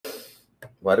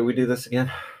Why do we do this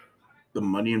again? The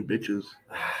money and bitches.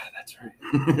 That's right.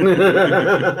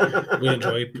 We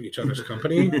enjoy each other's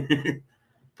company.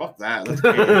 Fuck that. That's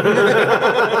gay.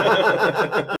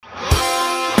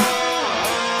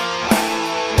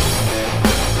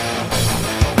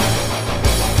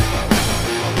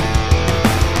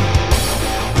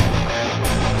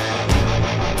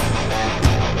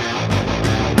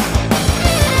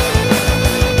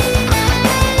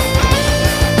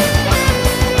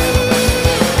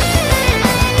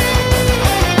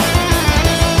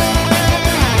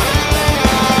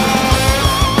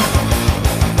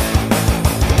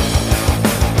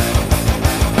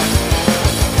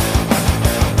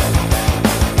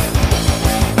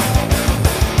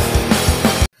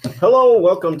 Hello,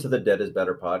 welcome to the Dead is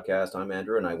Better podcast. I'm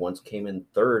Andrew, and I once came in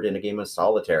third in a game of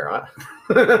solitaire.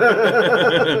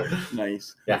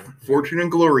 Nice. Yeah. Fortune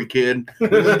and glory, kid.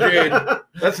 This is Jade.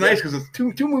 That's nice because it's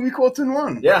two movie quotes in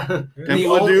one. Yeah.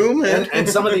 Temple of Doom and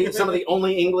some of the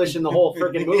only English in the whole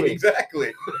freaking movie.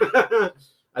 Exactly.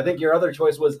 I think your other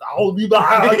choice was "I'll be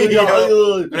back." Yeah.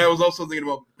 And I was also thinking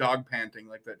about dog panting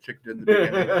like that chick did in the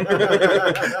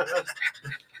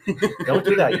beginning. Don't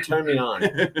do that. You turn me on.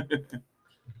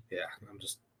 Yeah,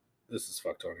 this is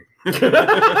fuck Tony.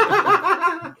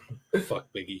 Fuck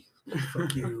Biggie.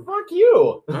 Fuck you. Fuck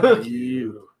you. Fuck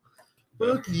you.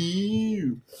 Fuck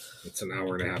you. It's an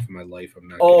hour and a half of my life I'm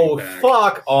not Oh, getting back.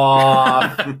 fuck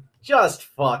off. Just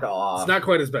fuck off. It's not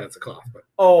quite as bad as a cough, but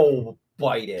Oh,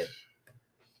 bite it.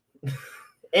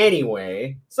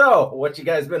 Anyway, so what you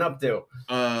guys been up to?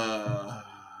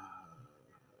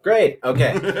 Great.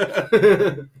 Okay.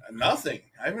 Nothing.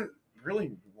 I haven't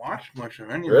really watched much of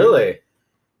anything. Really?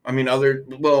 I mean,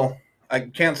 I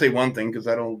can't say one thing because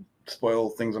that'll spoil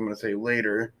things I'm going to say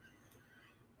later.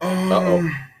 Uh-oh.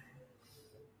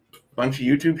 Bunch of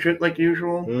YouTube shit like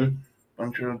usual.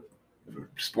 Bunch of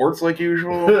sports like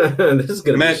usual. This is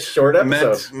going to be a short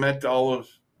episode. Met all of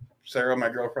Sarah, my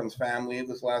girlfriend's family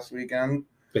this last weekend.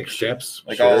 big steps.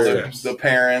 Like Sure. all the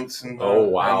parents and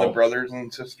wow. and the brothers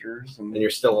and sisters. And And you're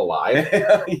still alive?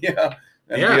 yeah.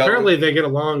 And Yeah, apparently they get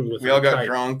along with. we all got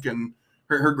drunk, and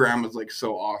her grandma's like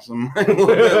so awesome. I love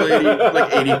that lady,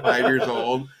 like 85 years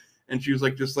old, and she was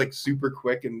like just like super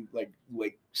quick and like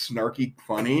snarky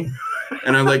funny.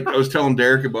 And I was telling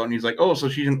Derek about it, and he's like, "Oh, so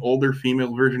she's an older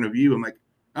female version of you." I'm like,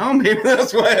 "Oh, maybe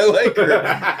that's why I like her."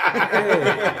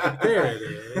 Hey, there it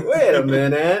is. Wait a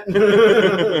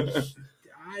minute.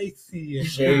 I see it.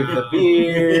 Shave the now.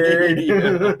 beard.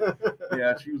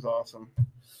 Yeah, she was awesome.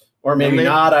 Or maybe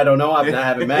not. I don't know. I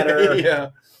haven't met her. Yeah.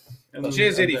 Well, she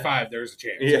is 85. There's a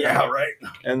chance. Yeah, right.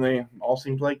 And they all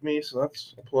seemed like me, so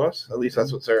that's a plus. At least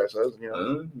that's what Sarah says. You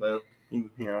know. Well, You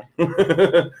know. You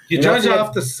And judge that's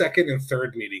off the second and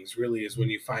third meetings. Really, is when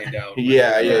you find out.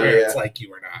 Yeah, It's like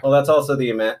you or not. well, that's also the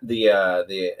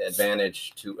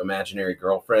advantage to imaginary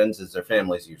girlfriends is their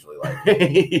families usually like.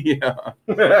 Yeah.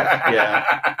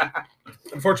 Yeah.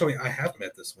 Unfortunately, I have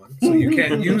met this one, so you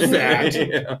can't use that.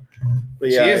 Yeah. But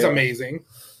She yeah, is yeah. amazing.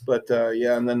 But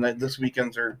yeah, and then this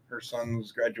weekend's her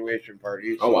son's graduation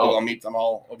party. So Oh, wow. I'll meet them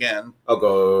all again. I'll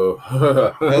go.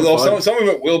 Although some of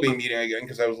it will be meeting again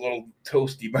because I was a little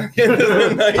toasty by the end of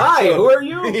the night. Hi, so- who are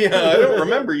you? Yeah, I don't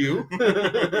remember you.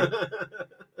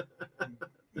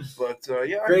 But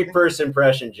yeah, Great first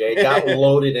impression, Jay. Got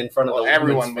loaded in front of the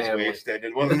everyone was family. wasted.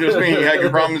 It wasn't just me. I can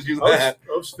promise you that.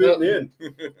 I was fitting in.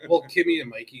 Well, Kimmy and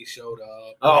Mikey showed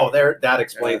up. Oh, that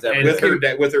explains And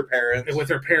everything. with her parents. And with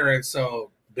her parents, so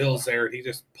Bill's there, and he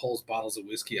just pulls bottles of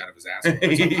whiskey out of his ass.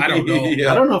 I don't know.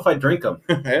 Yeah. I don't know if I drink them.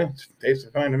 Yeah, it tastes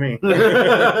fine to me.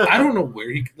 I don't know where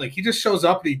he just shows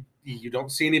up, and you don't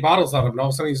see any bottles on him, and all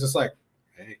of a sudden he's just like,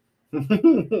 "Hey, want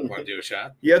to do a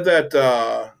shot?" You had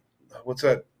that. What's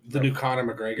that? The new Conor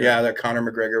McGregor. Yeah, that Conor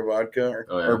McGregor vodka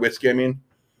or whiskey. I mean,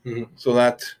 So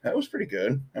that was pretty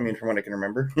good. I mean, from what I can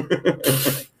remember.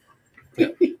 Yeah.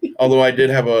 Although I did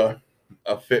have a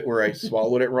fit where I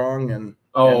swallowed it wrong and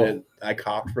I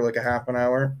coughed for like a half an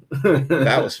hour.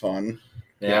 That was fun.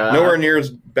 Yeah. Nowhere near as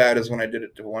bad as when I did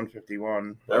it to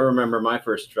 151. I remember my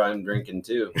first time drinking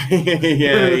too.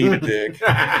 Yeah, eat a dick.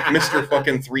 Mr.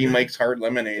 fucking 3 Mike's Hard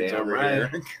Lemonades Damn over right.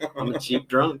 here. I'm a cheap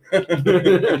drunk.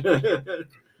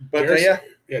 But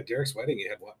Yeah, Derek's wedding, he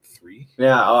had what, 3?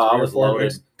 Yeah, I was 4 loaded.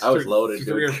 mixed- I was loaded.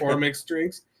 3 or Dude. 4 mixed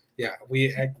drinks. Yeah,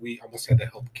 we almost had to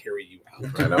help carry you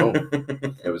out. I know.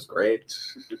 It was great.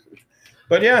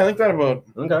 But yeah, I think that about.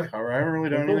 Okay. I haven't really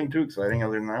done anything too exciting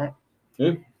other than that.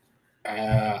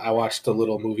 I watched a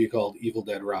little movie called Evil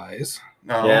Dead Rise.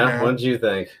 No, Yeah, man. what did you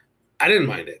think? I didn't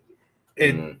mind it.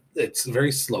 It's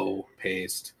very slow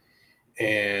paced,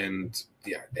 And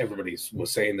yeah, everybody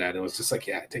was saying that. It was just like,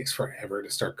 yeah, it takes forever to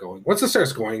start going. Once it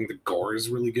starts going, the gore is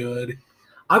really good.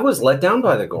 I was let down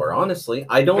by the gore, honestly.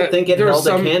 I don't think it held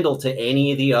a candle to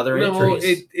any of the other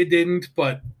entries. No, it didn't,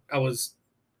 but I was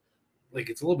like,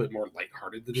 it's a little bit more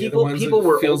lighthearted than the other ones.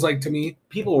 Feels like to me.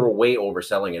 People were way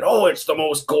overselling it. Oh, it's the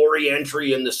most gory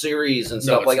entry in the series and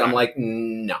stuff. I'm like,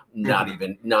 no, not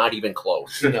even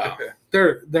close. No,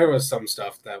 there was some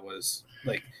stuff that was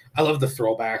like, I love the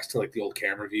throwbacks to like the old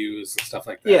camera views and stuff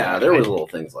like that. Yeah, there was little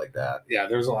things like that. Yeah,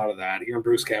 there's a lot of that. Hearing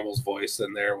Bruce Campbell's voice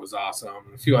in there was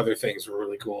awesome. A few other things were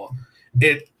really cool.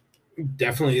 It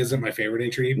definitely isn't my favorite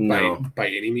entry by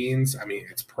any means. I mean,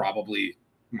 it's probably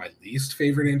my least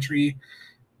favorite entry,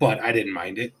 but I didn't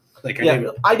mind it. Like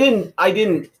I didn't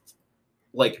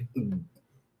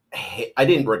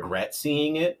regret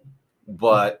seeing it,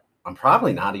 but I'm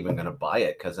probably not even going to buy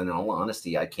it because, in all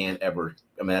honesty, I can't ever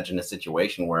imagine a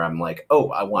situation where I'm like,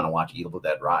 oh, I want to watch Evil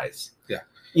Dead Rise. Yeah,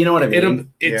 you know what I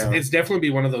mean. It's definitely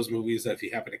be one of those movies that if you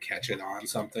happen to catch it on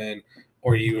something,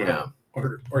 or or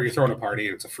you're throwing a party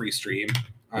and it's a free stream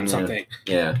on something.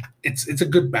 Yeah, it's a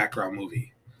good background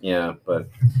movie. Yeah, but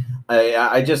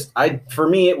for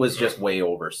me, it was just way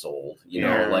oversold. You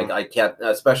know, like I kept,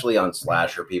 especially on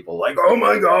slasher, people like, oh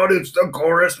my God, it's the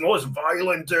gorest, most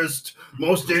violentest,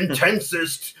 most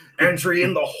intensest entry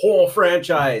in the whole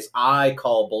franchise. I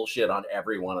call bullshit on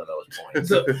every one of those points.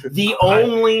 The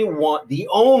only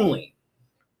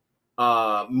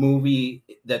movie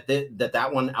that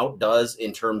one outdoes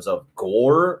in terms of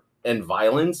gore and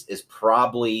violence is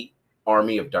probably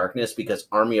Army of Darkness, because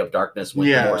Army of Darkness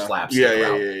went more slapstick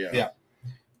route. Yeah.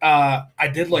 I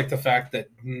did like the fact that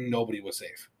nobody was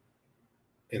safe.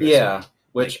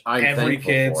 Which I'm every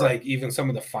thankful kid's for. Like even some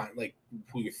of the like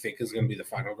who you think is going to be the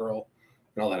final girl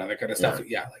and all that other kind of stuff.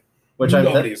 Yeah, like which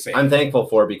nobody is safe. I'm thankful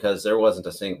for, because there wasn't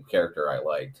a single character I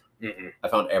liked. Mm-mm. I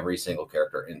found every single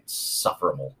character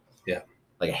insufferable. Yeah.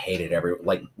 Like I hated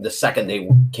like the second they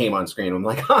came on screen, I'm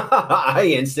like,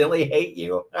 I instantly hate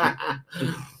you.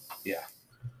 Yeah.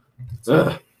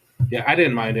 So, yeah, I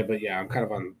didn't mind it, but yeah, I'm kind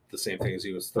of on the same thing as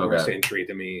you. It's the worst entry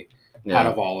to me out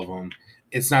of all of them.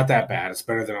 It's not that bad. It's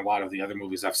better than a lot of the other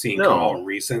movies I've seen come out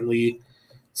recently.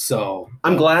 So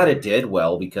I'm glad it did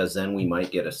well, because then we might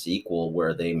get a sequel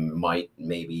where they might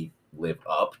maybe live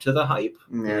up to the hype.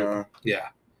 Yeah. Yeah.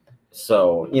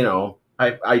 So, you know,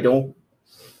 I don't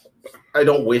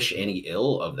wish any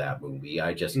ill of that movie.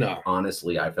 I just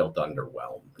honestly, I felt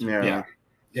underwhelmed. Yeah.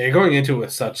 Yeah, you're going into it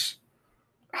with such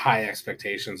high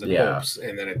expectations and hopes,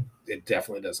 and then it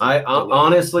definitely doesn't.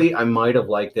 Honestly, I might have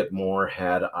liked it more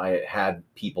had I had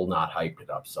people not hyped it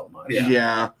up so much.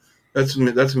 Yeah. That's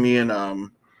me and the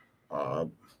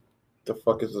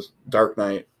fuck is this? Dark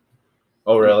Knight.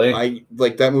 Oh really? I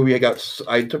like that movie.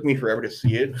 It took me forever to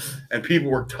see it, and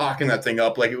people were talking that thing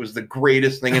up like it was the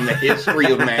greatest thing in the history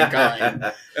of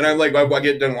mankind. And I'm like, I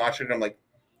get done watching it, I'm like,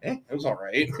 it was all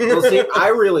right. Well, see, I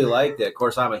really liked it. Of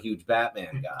course, I'm a huge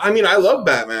Batman guy. I mean, I love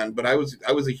Batman, but I was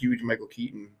a huge Michael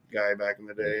Keaton guy back in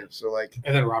the day. So like,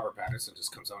 and then Robert Pattinson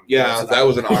just comes on. Yeah, that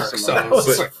was an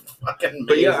awesome fucking.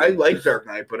 But yeah, I like Dark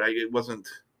Knight, but it wasn't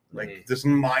like this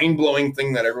mind blowing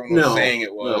thing that everyone was saying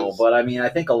it was. No, but I mean, I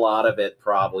think a lot of it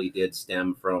probably did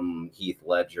stem from Heath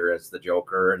Ledger as the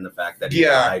Joker and the fact that he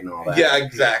died and all that. Yeah,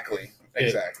 exactly.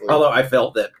 Although I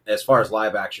felt that as far as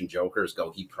live action Jokers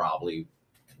go, he probably.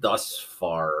 Thus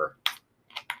far,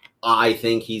 I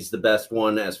think he's the best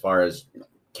one as far as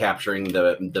capturing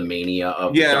the mania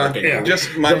of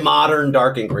the modern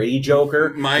dark and gritty Joker.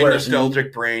 My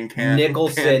nostalgic brain can't.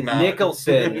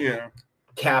 Nicholson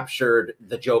captured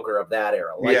the Joker of that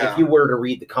era. Like if you were to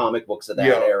read the comic books of that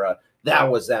era,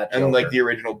 that was that Joker. And like the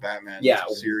original Batman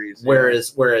series.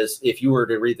 Whereas if you were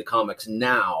to read the comics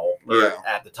now, or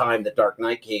at the time that Dark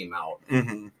Knight came out,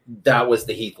 that was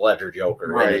the Heath Ledger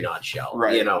Joker in a nutshell.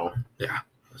 Right. You know? Yeah.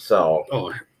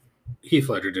 So Heath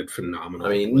Ledger did phenomenal. I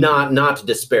mean, not to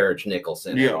disparage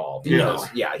Nicholson at all. Because,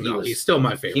 he's still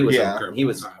my favorite. He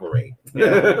was great.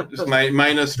 Yeah. Just my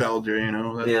nostalgia, you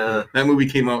know. That movie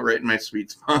came out right in my sweet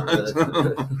spot.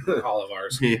 All of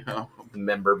ours. Yeah.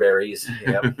 Member berries.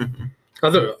 Yep.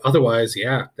 Otherwise,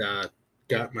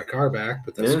 got my car back,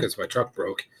 but that's because my truck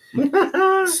broke.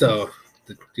 So,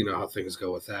 you know how things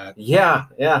go with that. Yeah.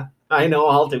 I know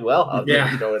all too well how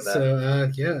things go with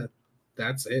that. So,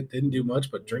 that's it. Didn't do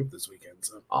much but drink this weekend.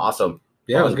 So awesome.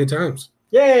 Yeah, it was good times.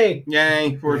 Yay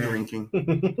for drinking.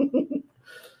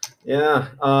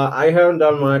 I haven't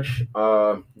done much.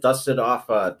 Dusted off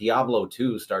Diablo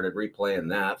 2, started replaying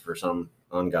that for some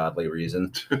ungodly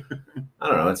reason. I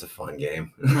don't know, it's a fun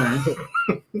game.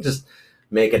 Just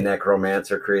make a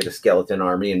necromancer, create a skeleton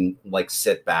army, and like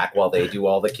sit back while they do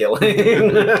all the killing.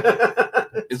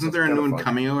 Isn't there a new one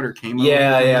coming out or came out?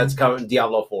 Yeah, it's coming.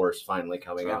 Diablo 4 is finally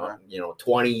coming Okay. out.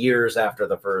 20 years after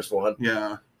the first one.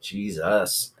 Yeah.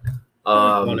 Jesus.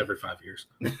 One every 5 years.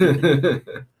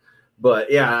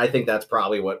 But yeah, I think that's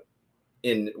probably what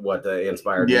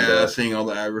inspired me. Yeah, seeing all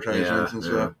the advertisements and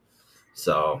stuff.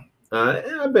 So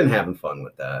I've been having fun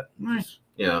with that. Nice.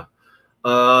 Yeah.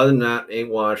 Other than that,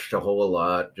 ain't watched a whole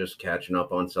lot. Just catching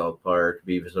up on South Park,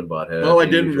 Beavis and Butthead. Oh, I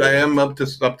did. I am up to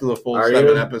the full Are 7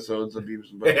 you? episodes of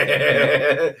Beavis and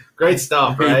Butthead. Great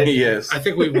stuff, right? Yes. I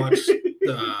think we watched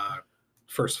the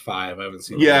first 5. I haven't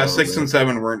seen. Yeah, Oh, 6 man. and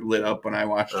 7 weren't lit up when I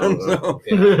watched them. So.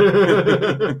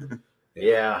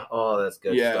 Yeah. Oh, that's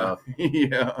good stuff.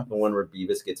 Yeah. The one where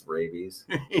Beavis gets rabies.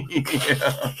 Yeah.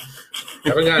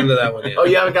 Haven't gotten to that one yet. Oh,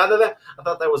 you haven't gotten to that? I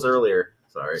thought that was earlier.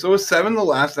 Sorry. So was 7 the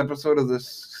last episode of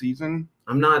this season?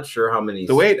 I'm not sure how many.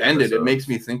 The way it ended, it episodes. makes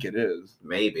me think it is.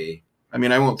 Maybe. I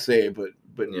mean, I won't say, but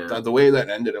Yeah. the way that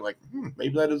ended, I'm like,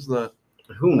 maybe that is the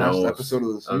Who last knows? episode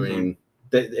of the season. I mean,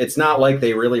 it's not like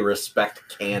they really respect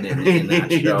canon in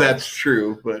that show. That's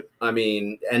true, but I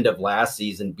mean, end of last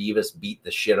season, Beavis beat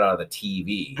the shit out of the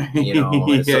TV. So Yeah,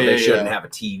 they shouldn't yeah. have a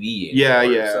TV. yeah,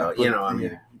 anymore. yeah. So, but, I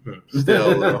mean,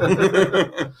 still,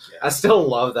 though. I still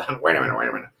love that. Wait a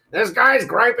minute. This guy's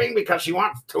griping because she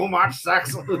wants too much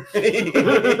sex. They're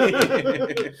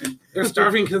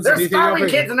starving kids. They're starving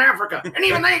kids in Africa, and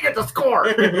even they get to score.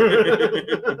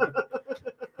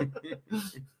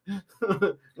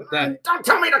 Don't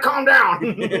tell me to calm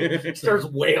down. Starts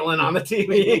wailing on the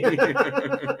TV.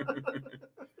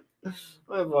 I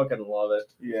fucking love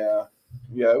it.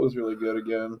 Yeah, it was really good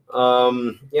again.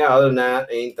 Yeah, other than that,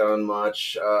 ain't done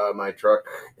much. My truck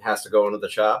has to go into the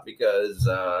shop because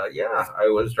I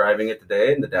was driving it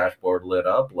today and the dashboard lit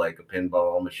up like a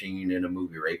pinball machine in a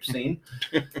movie rape scene.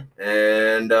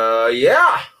 And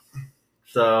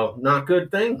so not good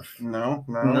things.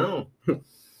 No.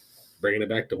 Bringing it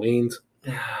back to Wayne's.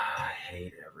 I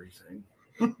hate everything.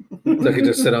 So I could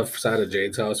just sit outside of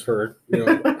Jade's house for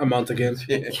a month again.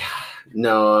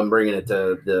 No, I'm bringing it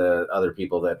to the other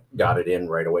people that got it in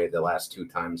right away. The last 2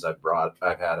 times I've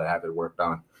had to have it worked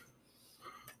on.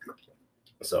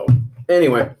 So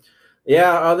anyway,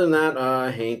 yeah. Other than that, I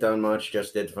ain't done much.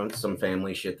 Just did some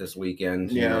family shit this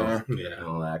weekend. Yeah. And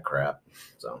all that crap.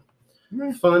 So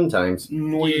fun times.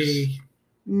 Noise.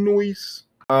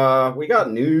 We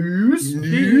got news.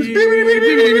 You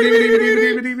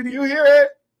hear it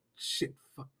Shit.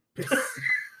 Fuck.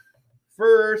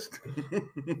 first.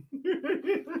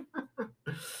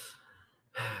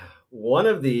 One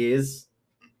of these.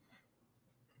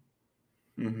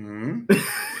 Mm-hmm.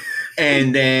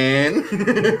 And then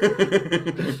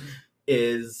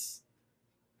is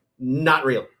not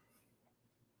real.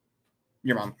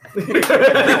 Your mom.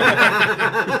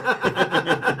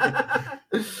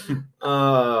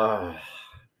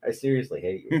 I seriously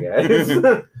hate you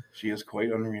guys. She is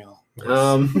quite unreal.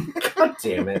 God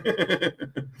damn it.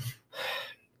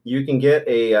 You can get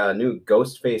a new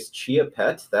Ghostface Chia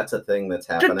pet. That's a thing that's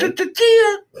happening.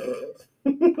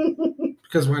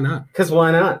 Because why not? Because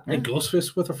why not? Hey,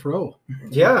 Ghostface with a fro.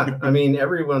 Yeah, I mean,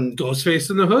 everyone. Ghostface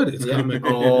in the hood. It's coming.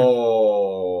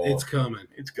 Oh. It's coming.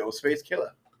 It's Ghostface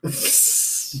Killer.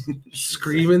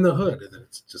 Scream in the hood. And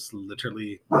it's just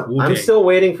literally. I'm still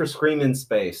waiting for Scream in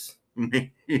Space.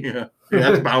 Yeah,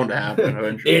 that's bound to happen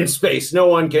eventually. In space, no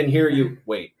one can hear you.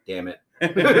 Wait, damn it.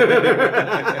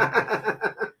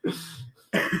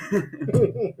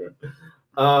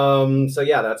 So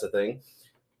yeah, that's a thing.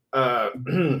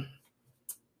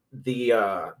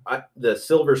 The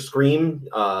Silver Scream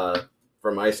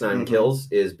from Ice Nine Kills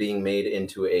is being made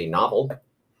into a novel.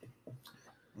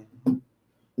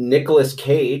 Nicolas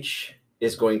Cage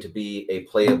is going to be a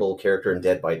playable character in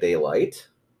Dead by Daylight.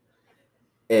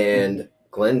 And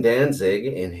Glenn Danzig,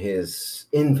 in his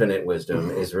infinite wisdom,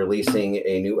 is releasing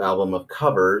a new album of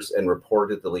covers, and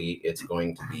reportedly it's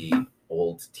going to be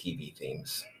old TV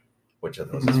themes. Which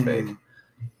of those is fake?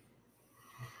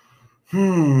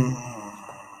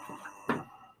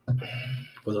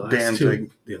 Well,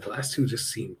 Danzig. The last two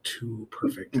just seem too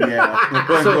perfect. Yeah,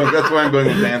 that's why I'm going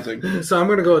with Danzig. So I'm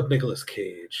going to go with Nicolas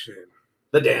Cage.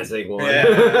 The Danzig one.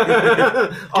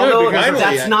 Yeah. Although Good,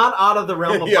 that's not out of the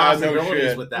realm of Yeah, no possibilities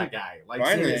shit. with that guy. Like,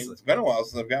 Finally, seriously. it's been a while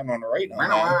since I've gotten one right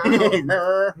now.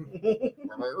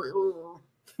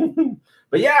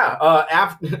 But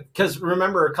yeah, because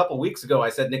remember a couple weeks ago I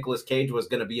said Nicolas Cage was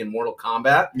going to be in Mortal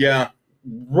Kombat. Yeah.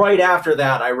 Right after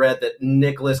that, I read that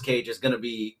Nicolas Cage is going to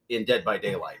be in Dead by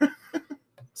Daylight.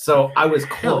 So I was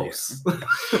close.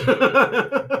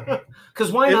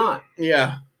 Because why not?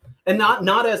 Yeah. And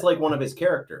not as like one of his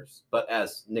characters, but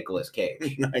as Nicolas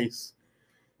Cage. Nice.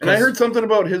 And I heard something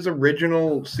about his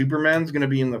original Superman's going to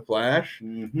be in the Flash.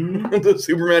 Mm-hmm. The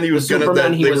Superman he was going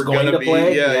to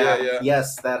play. Yeah.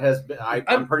 Yes, that has been.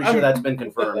 I'm pretty sure that's been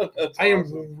confirmed. I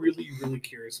am really, really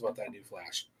curious about that new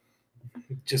Flash.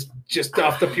 Just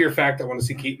off the pure fact I want to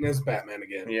see Keaton as Batman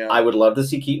again. Yeah, I would love to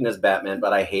see Keaton as Batman,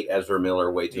 but I hate Ezra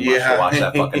Miller way too much to watch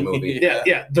that fucking movie.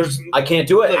 Yeah. I can't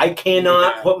do it. I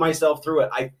cannot put myself through it.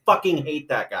 I fucking hate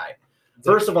that guy.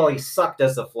 First of all, he sucked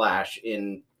as the Flash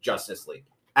in Justice League.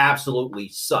 Absolutely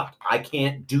sucked. I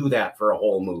can't do that for a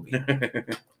whole movie.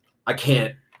 I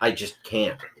can't. I just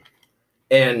can't.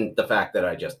 And the fact that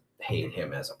I just hate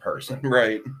him as a person.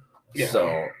 Right. Yeah.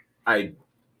 So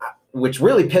which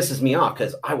really pisses me off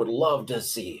because I would love to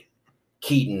see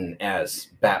Keaton as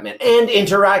Batman and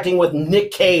interacting with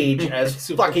Nick Cage as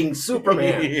fucking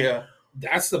Superman. Yeah.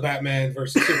 That's the Batman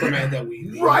versus Superman that we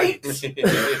need. Right.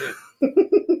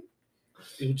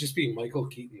 It would just be Michael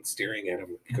Keaton staring at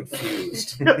him,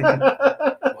 confused.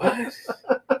 What?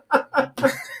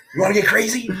 You want to get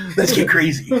crazy? Let's get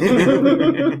crazy. What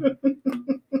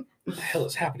the hell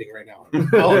is happening right now?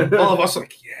 All of us are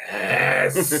like,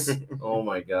 yes. Oh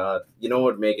my God. You know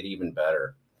what would make it even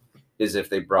better is if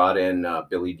they brought in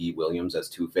Billy D. Williams as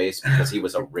Two-Face because he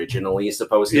was originally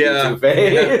supposed to be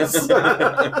Two-Face.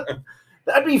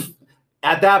 That'd be...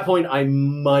 At that point, I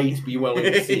might be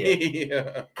willing to see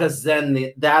it. Because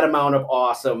then that amount of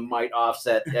awesome might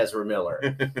offset Ezra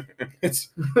Miller. It's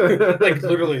like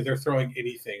literally they're throwing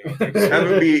anything out there.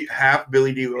 Have it be half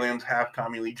Billy D. Williams, half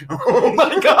Tommy Lee Jones. Oh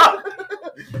my God.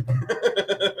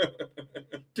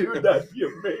 Dude, that'd be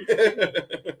amazing.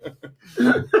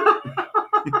 There's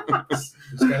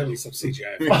got to be some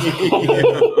CGI.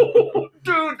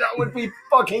 Dude, that would be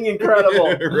fucking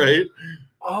incredible. Right?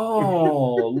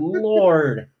 Oh,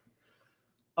 Lord.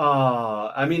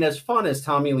 I mean, as fun as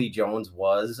Tommy Lee Jones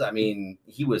was, I mean,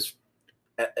 he was...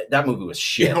 That movie was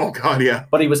shit. Oh, God, yeah.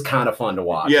 But he was kind of fun to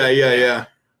watch. Yeah.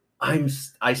 I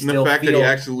still and the fact that he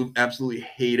absolutely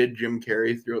hated Jim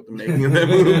Carrey throughout the making of that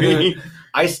movie.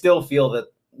 I still feel that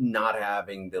not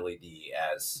having Billy D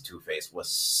as Two-Face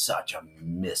was such a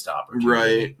missed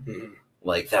opportunity. Right.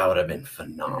 Like, that would have been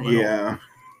phenomenal. Yeah.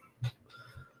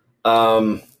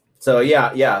 So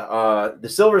the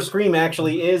Silver Scream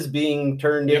actually is being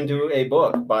turned into a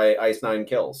book by Ice Nine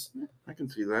Kills. I can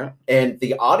see that. And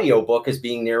the audio book is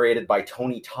being narrated by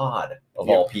Tony Todd, of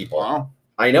all people. Wow.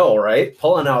 I know, right?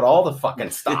 Pulling out all the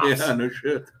fucking stops. Yeah, no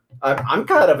shit. I'm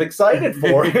kind of excited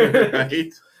for it.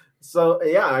 Right. So,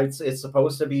 yeah, it's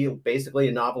supposed to be basically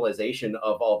a novelization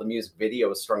of all the music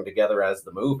videos strung together as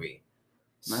the movie.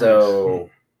 Nice.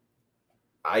 So...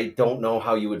 I don't know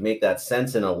how you would make that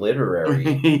sense in a literary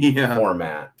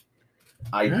format.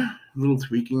 A little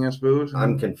tweaking, I suppose.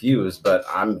 I'm confused, but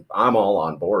I'm all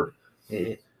on board.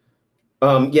 Mm-hmm.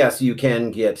 Yes, you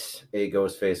can get a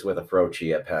Ghostface with a Fro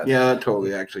Chia pet. Yeah,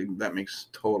 totally. Actually, that makes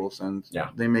total sense. Yeah,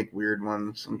 they make weird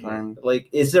ones sometimes. Like,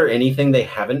 is there anything they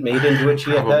haven't made into a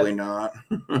Chia pet? Probably not.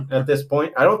 At this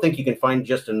point, I don't think you can find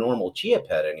just a normal Chia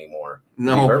pet anymore.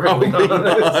 No, probably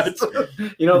not.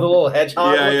 You know, the little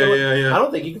hedgehog. Yeah. I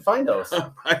don't think you can find those.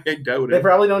 I doubt it. They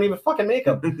probably don't even fucking make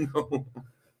them. No,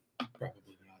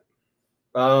 probably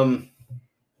not.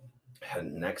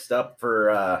 Next up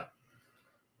for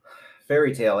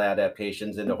fairy tale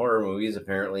adaptations into horror movies.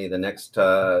 Apparently, the next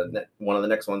one of the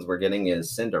next ones we're getting is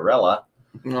Cinderella.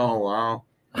 Oh wow!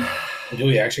 Do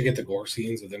we actually get the gore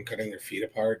scenes of them cutting their feet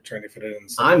apart, trying to fit it in?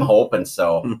 I'm hoping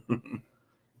so.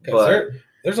 Because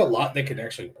there's a lot they can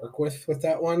actually work with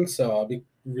that one, so I'll be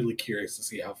really curious to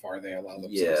see how far they allow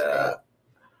themselves to go.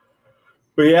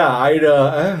 But yeah,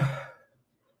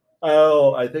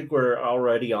 I think we're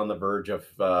already on the verge of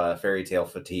fairy tale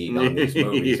fatigue on these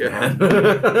movies, man.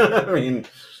 I mean,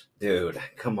 dude,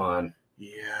 come on.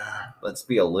 Yeah. Let's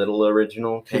be a little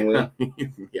original, can we?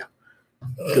 Yeah.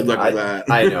 Good luck with that.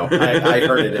 I know. I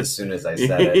heard it as soon as I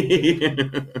said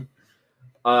it.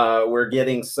 We're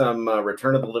getting some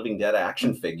Return of the Living Dead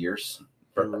action figures.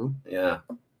 Yeah.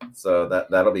 So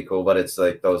that'll be cool, but it's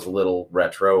like those little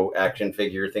retro action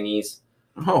figure thingies.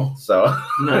 Oh, so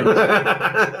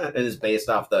nice. It is based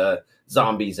off the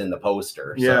zombies in the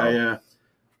poster. Yeah.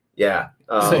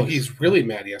 So he's really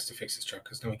mad he has to fix his truck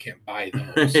because now he can't buy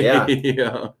those. Yeah,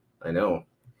 I know.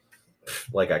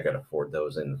 Like I could afford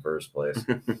those in the first place.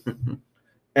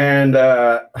 And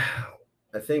I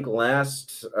think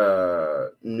last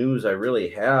news I really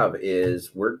have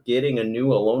is we're getting a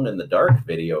new Alone in the Dark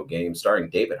video game starring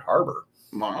David Harbour.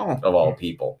 Wow. Of all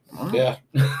people. Wow. Yeah.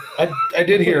 I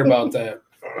did hear about that.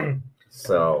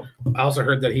 So I also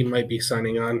heard that he might be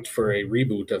signing on for a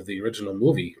reboot of the original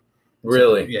movie.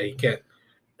 Really? So, yeah, you can't.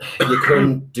 You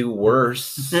couldn't do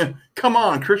worse. Come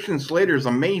on, Christian Slater's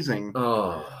amazing.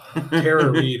 Oh. Tara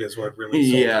Reid is what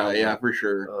really sold out. Yeah, for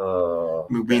sure. Oh.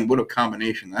 I mean, what a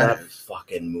combination That is.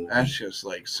 fucking movie. That's just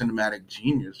like cinematic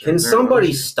genius. Can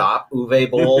somebody stop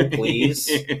Uwe Boll, please?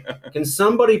 Yeah. Can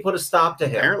somebody put a stop to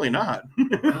him? Apparently not.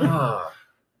 Ah.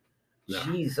 No.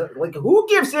 Jeez, like who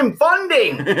gives him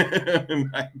funding?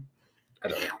 I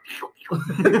don't know.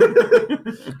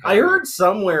 I heard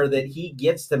somewhere that he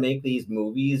gets to make these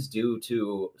movies due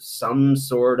to some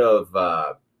sort of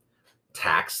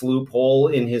tax loophole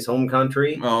in his home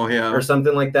country Oh yeah. or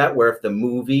something like that, where if the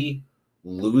movie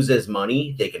loses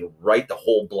money, they can write the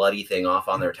whole bloody thing off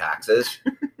on their taxes.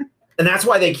 And that's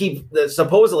why they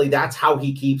supposedly that's how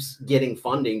he keeps getting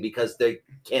funding, because they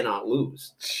cannot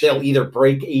lose. They'll either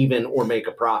break even or make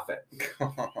a profit.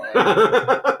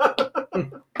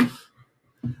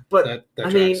 But That I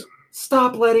tracks. mean,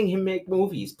 stop letting him make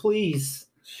movies, please.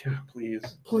 Yeah, please.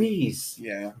 Please.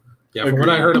 Yeah. Yeah, from what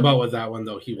I heard about with that one,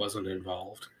 though, he wasn't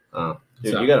involved. Oh,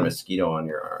 dude, So- you got a mosquito on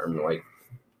your arm. Like,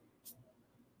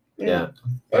 yeah.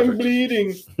 I'm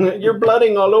bleeding. You're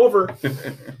blooding all over.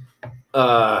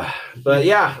 But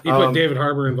yeah. You put David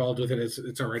Harbour involved with it,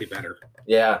 it's already better.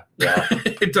 Yeah.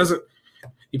 It doesn't.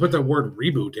 You put the word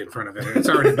reboot in front of it, and it's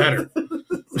already better.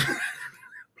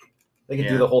 They could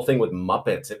do the whole thing with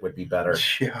Muppets. It would be better.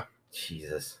 Yeah.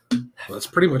 Jesus. Well, that's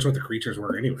pretty much what the creatures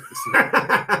were, anyways.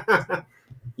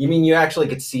 You mean you actually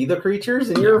could see the creatures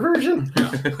in your version?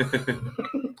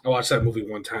 I watched that movie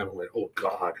one time and went, "Oh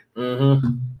God, Mm-hmm.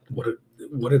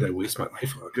 what did I waste my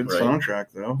life on?" Good Right. soundtrack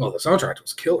though. Oh, the soundtrack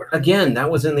was killer. Again, that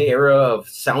was in the era of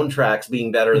soundtracks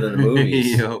being better than the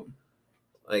movies. Yep.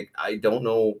 Like, I don't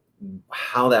know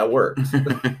how that works.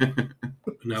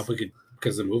 Now, if we could,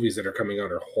 because the movies that are coming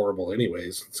out are horrible,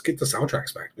 anyways. Let's get the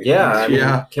soundtracks back. Yeah, I mean,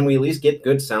 Yeah. Can we at least get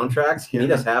good soundtracks? Meet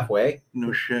Yeah. us halfway.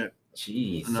 No shit.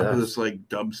 Jeez. Enough of this like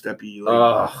dubsteppy, like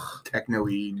Ugh,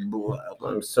 techno-y blah.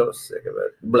 I'm so sick of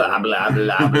it. Blah blah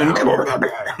blah blah.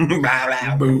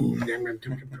 Boom.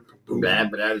 Blah,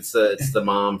 blah. It's the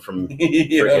mom from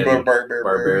Yeah, Friggin'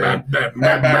 Barbarian.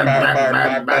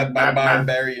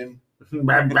 Barbarian.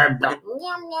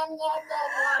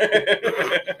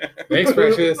 Thanks,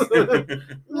 Precious.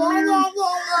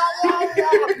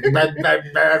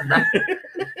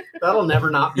 That'll never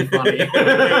not be funny.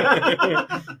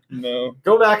 No.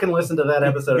 Go back and listen to that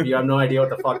episode of You Have No Idea What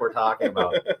the Fuck We're Talking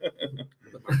About. The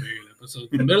Barbarian episode.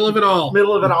 The middle of it all.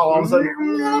 Middle of it all of a sudden.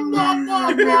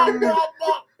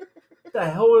 What the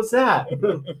hell was that?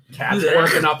 Cat's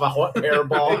working up a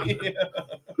hairball.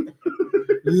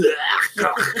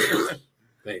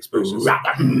 Thanks, Precious.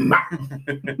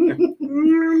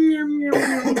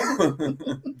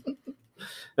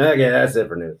 Okay, that's it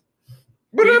for news.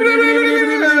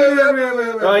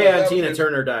 Oh yeah, and Tina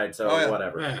Turner died, so Oh, yeah.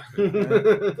 whatever. Yeah.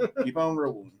 Keep on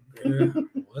rolling. Yeah.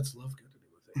 What's love got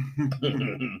to do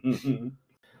with it?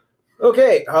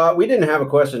 Okay, we didn't have a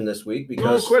question this week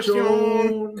because question.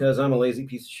 I'm a lazy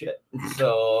piece of shit.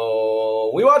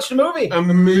 So we watched a movie. A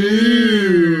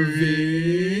movie.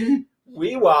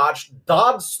 We watched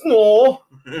Dead Snow,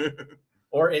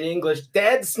 or in English,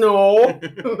 Dead Snow.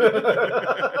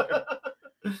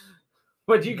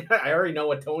 But I already know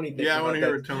what Tony thinks. Yeah, I want about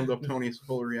to hear that. Tones of Tony's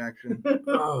full reaction.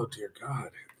 Oh dear God,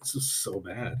 this is so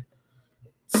bad.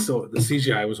 So the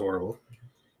CGI was horrible.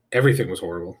 Everything was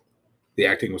horrible. The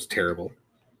acting was terrible.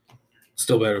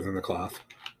 Still better than the cloth.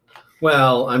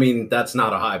 Well, I mean, that's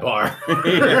not a high bar.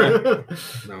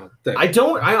 No,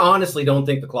 I honestly don't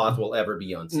think the cloth will ever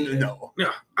be unseated. No.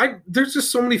 yeah. There's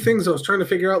just so many things I was trying to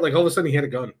figure out. Like all of a sudden he had a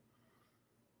gun,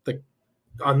 like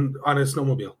on his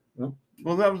snowmobile.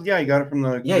 Well, that was he got it from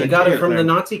the. Yeah, you got it from the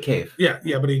Nazi cave. Yeah,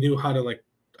 but he knew how to like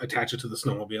attach it to the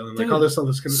snowmobile and like all this kind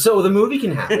of. So the movie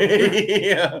can happen.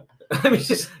 Yeah. I mean,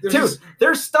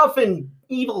 there's stuff in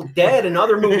Evil Dead and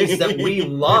other movies that we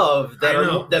love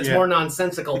that's more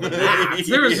nonsensical than that.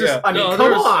 There was just, I mean,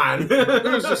 come on.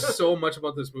 There was just so much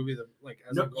about this movie that, like,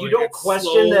 as I'm going, you don't it's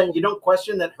question slow. that. You don't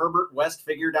question that Herbert West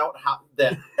figured out how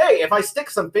that. Hey, if I stick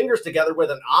some fingers together with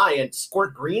an eye and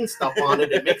squirt green stuff on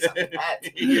it, it makes a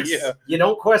pet. Yeah. You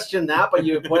don't question that, but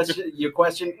you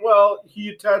question. Well, he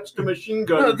attached a machine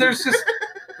gun. No, there's just.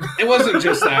 It wasn't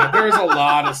just that. There was a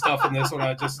lot of stuff in this one.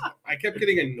 I kept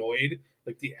getting annoyed.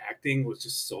 Like the acting was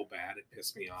just so bad, it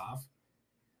pissed me off.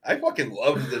 I fucking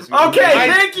loved this movie. Okay,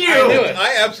 thank you. I knew it.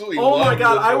 I absolutely. Oh my loved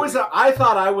god, this movie. I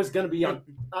thought I was gonna be on.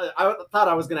 I thought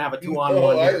I was gonna have a 2-on-1.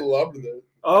 Oh, I here. loved it.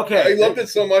 Okay. I loved it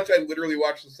so much. I literally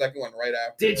watched the second one right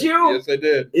after. Did you? Yes, I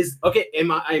did. Am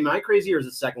I crazy or is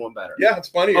the second one better? Yeah, it's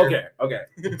funnier. Okay.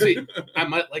 See, I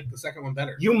might like the second one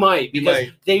better. You might because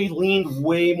they leaned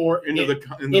way more into the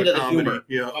comedy. Humor.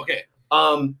 Yeah. Okay.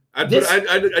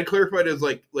 I'd clarify it as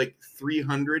like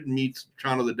 300 meets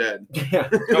Shaun of the Dead. Yeah.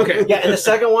 Okay. Yeah, and the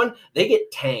second one, they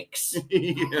get tanks.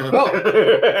 Yeah.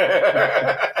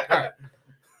 Right.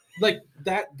 Like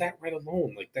that right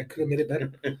alone, like that could have made it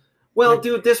better. Well,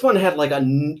 dude, this one had like a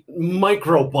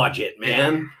micro budget,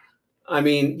 man. I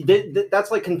mean,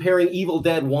 that's like comparing Evil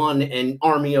Dead 1 and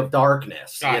Army of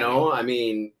Darkness, you know? I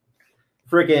mean,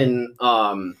 freaking,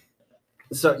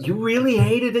 so you really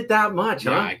hated it that much,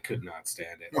 huh? Yeah, I could not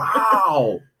stand it.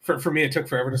 Wow. For me, it took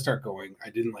forever to start going. I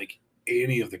didn't like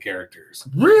any of the characters.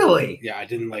 Really? Yeah, I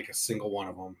didn't like a single one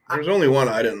of them. There's only one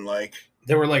I didn't like.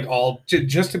 They were like all,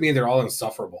 just to me, they're all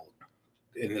insufferable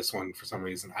in this one for some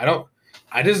reason.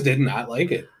 I just did not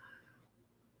like it.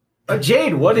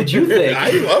 Jade, what did you think? I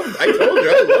told you,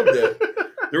 I loved it.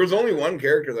 There was only one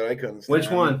character that I couldn't stand. Which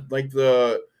one? Like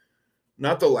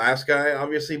not the last guy,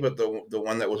 obviously, but the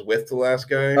one that was with the last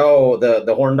guy. Oh,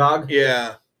 the horn dog?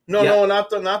 Yeah. No, not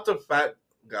the fat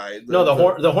guy.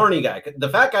 The horny guy. The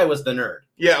fat guy was the nerd.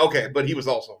 Yeah, okay, but he was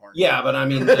also horny. Yeah, but I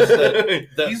mean, just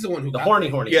he's the one who the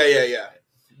horny. Yeah.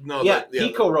 No, yeah,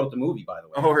 he co-wrote the movie, by the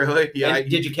way. Oh, really? Yeah.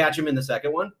 Did you catch him in the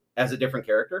second one as a different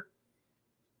character?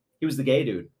 He was the gay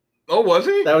dude. Oh, was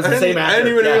he? That was the same actor. I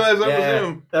didn't even realize that was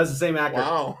him. That was the same actor.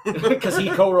 Wow. Because he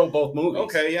co-wrote both movies.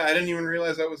 Okay, yeah, I didn't even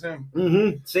realize that was him.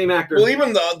 Mm-hmm. Same actor. Well,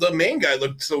 even the main guy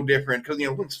looked so different because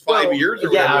it's 5 years.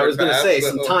 Or yeah, I was going to say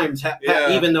so, sometimes,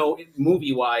 even though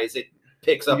movie-wise it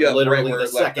picks up literally the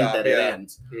second that it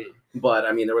ends. But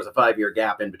I mean, there was a 5-year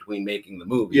gap in between making the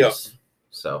movies. Yeah.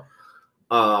 So,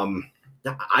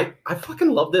 I fucking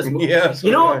love this movie. Yeah,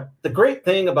 the great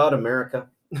thing about America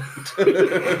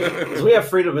is we have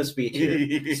freedom of speech here.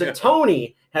 Yeah. So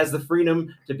Tony has the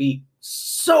freedom to be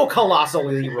so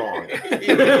colossally wrong.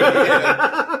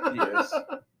 Yes.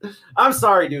 I'm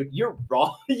sorry, dude. You're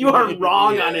wrong. You are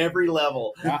wrong on every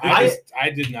level. I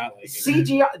did not like it.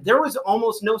 CGI. There was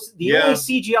almost no. The only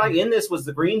CGI in this was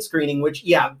the green screening, which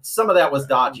some of that was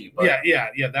dodgy. But yeah.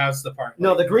 That's the part.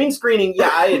 No, the green screening.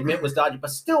 Yeah, I admit was dodgy,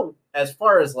 but still, as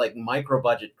far as like micro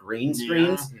budget green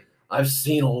screens. I've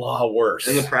seen a lot worse.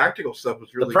 And the practical stuff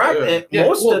was really good.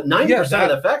 Most of 90% of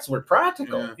the effects were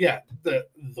practical. Yeah,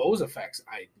 those effects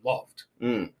I loved.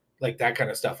 Like that kind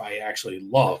of stuff I actually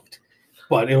loved.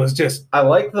 But it was just... I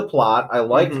liked the plot. I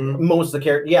liked most of the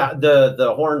characters. Yeah,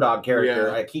 the horn dog character.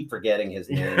 Yeah. I keep forgetting his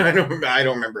name. I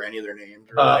don't remember any of their names.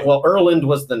 Really. Well, Erland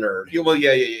was the nerd. Yeah, well,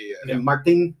 yeah. And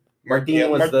Martin was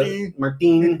the...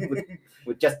 Martin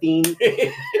with Justine.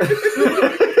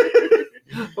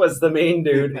 Was the main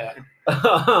dude.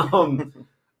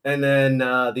 And then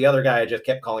the other guy I just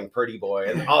kept calling Pretty Boy.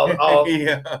 And all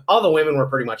the women were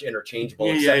pretty much interchangeable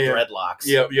except dreadlocks.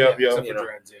 Yep. Except for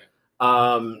dreads,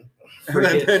 and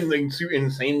then the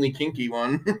insanely kinky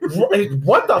one.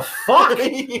 What the fuck?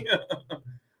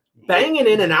 Banging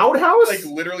in an outhouse? Like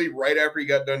literally right after he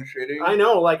got done shitting. I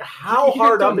know, like how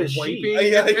hard up is she?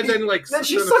 And then then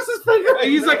she sucks his finger.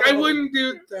 He's like, I wouldn't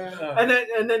do that.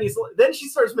 And then she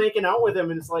starts making out with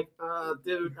him, and it's like,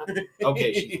 dude,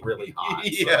 okay, she's really hot.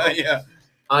 Yeah.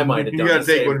 I might have done the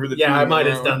same. One for the I might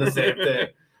have done the same thing.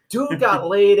 Dude got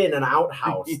laid in an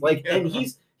outhouse, like, and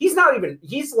he's not even.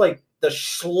 He's like the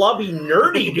schlubby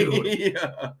nerdy dude.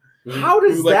 Yeah. How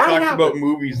does that happen? Talks about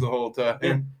movies the whole time.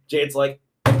 Yeah. Jade's like,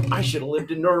 I should have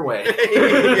lived in Norway.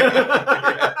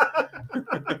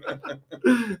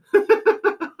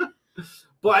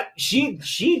 But she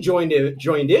joined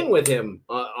in with him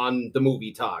on the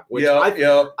movie talk, which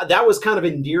that was kind of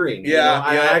endearing.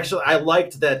 I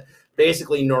liked that.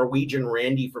 Basically, Norwegian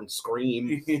Randy from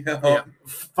Scream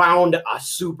found a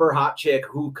super hot chick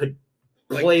who could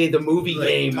play the movie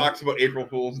game. Talks about April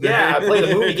Fool's Day. Yeah, play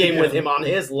the movie game with him on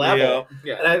his level.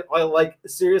 Yeah. And I like,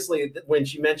 seriously, when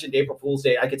she mentioned April Fool's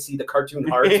Day, I could see the cartoon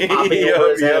hearts popping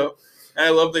over his head. And I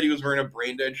love that he was wearing a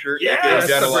Brain Dead shirt. Yes!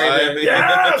 Dead Alive.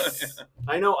 Yes!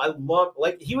 I know. I love,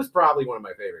 like, he was probably one of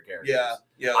my favorite characters.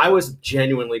 Yeah. I was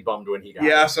genuinely bummed when he died.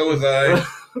 Yeah, so was I.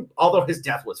 Although his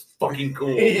death was fucking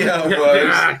cool. Yeah, it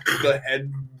was. The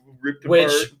head ripped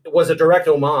apart. Which was a direct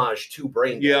homage to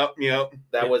Brain Dead. Yep.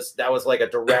 That was like a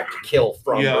direct kill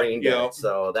from Brain Dead.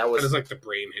 So that was like the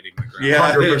brain hitting the ground.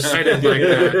 Yeah, 100%. I did like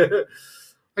that.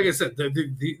 Like I said,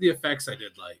 the effects I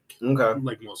did like. Okay.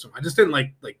 Like most of them. I just didn't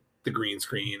like the green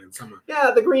screen and some.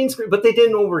 Yeah, the green screen, but they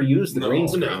didn't overuse the green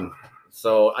screen.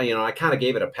 So I kind of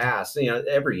gave it a pass.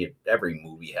 Every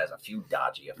movie has a few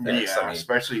dodgy effects. Yeah,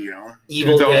 especially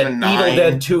Evil Dead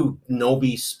 2009. 2,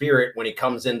 Nobi's spirit when he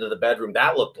comes into the bedroom,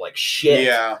 that looked like shit.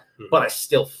 Yeah, but I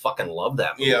still fucking love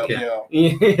that movie. yeah.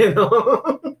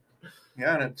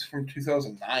 Yeah, and it's from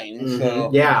 2009. Mm-hmm.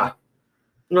 So yeah.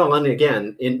 No, and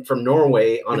again, from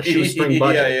Norway on a shoestring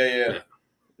budget. yeah.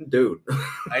 Dude.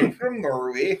 I'm from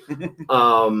Norway.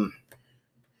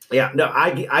 Yeah, no,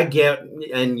 I get,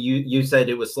 and you said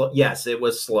it was slow. Yes, it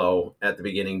was slow at the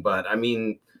beginning, but I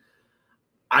mean,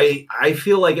 I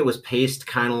feel like it was paced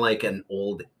kind of like an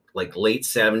old, like late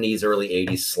 70s, early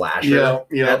 80s slasher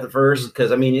at the first.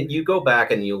 Because I mean, you go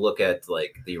back and you look at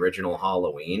like the original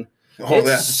Halloween. Oh,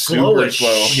 that's slow super as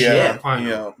slow. shit. Yeah.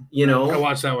 I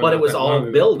watched that one, but it was all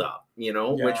build up,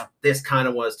 Yeah. which this kind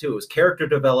of was too. It was character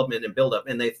development and build up,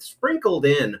 and they sprinkled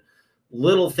in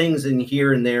little things in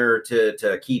here and there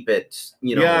to keep it,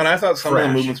 Yeah, and I thought some fresh.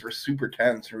 of the movements were super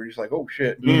tense. We were just like, oh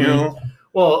shit,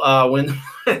 Well, when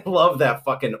I love that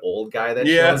fucking old guy that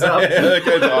shows up. That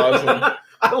guy's awesome.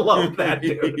 I love that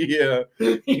dude. Yeah.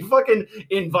 He fucking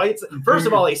invites. First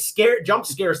of all, he jump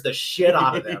scares the shit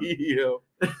out of them.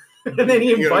 And then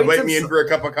he invite me in for a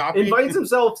cup of coffee. Invites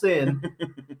himself in,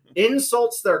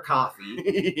 insults their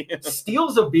coffee,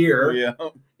 steals a beer,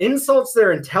 insults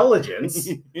their intelligence,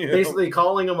 basically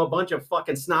calling them a bunch of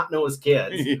fucking snot-nosed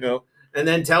kids, and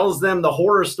then tells them the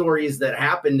horror stories that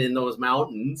happened in those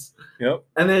mountains,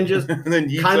 and then just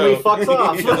kindly fucks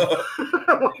off.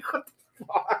 I'm like, what the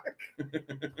fuck?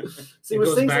 See, it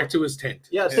goes back to his tent.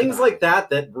 Yeah, things like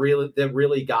that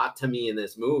really got to me in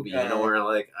this movie. Where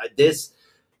like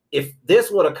if this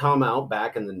would have come out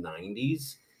back in the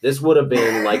 90s, this would have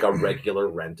been like a regular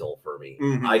rental for me.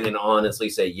 Mm-hmm. I can honestly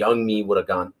say young me would have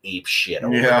gone ape shit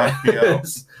over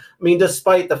this. I mean,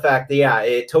 despite the fact that,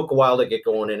 it took a while to get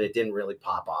going and it didn't really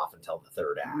pop off until the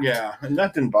third act. Yeah, and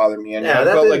that didn't bother me. And I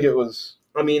felt like it was...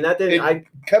 I mean, that didn't... I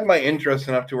kept my interest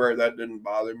enough to where that didn't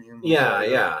bother me.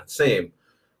 Same.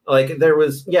 Like there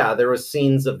was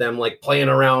scenes of them like playing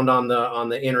around on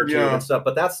the inner tube and stuff,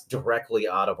 but that's directly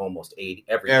out of almost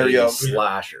every 80s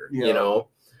slasher,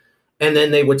 And then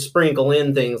they would sprinkle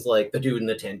in things like the dude in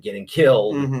the tent getting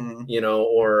killed,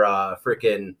 or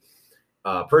freaking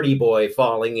Pretty Boy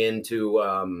falling into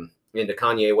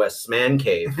Kanye West's man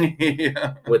cave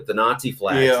with the Nazi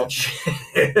flags and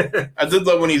shit. I did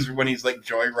love when he's like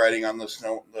joyriding on the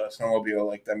snowmobile,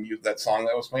 like that song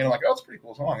that was playing. I'm like, oh, it's a pretty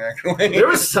cool song actually. There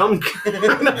was some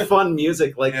kind of fun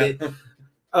music, like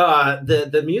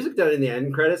the music done in the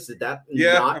end credits. Did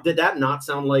that not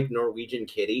sound like Norwegian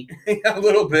Kitty? A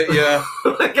little bit, yeah.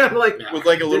 Like I'm like with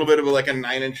like a little bit of a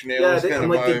 9 Inch Nails kind of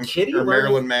like, vibe. Did Kitty or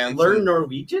Marilyn Manson learn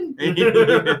Norwegian? Did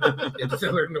they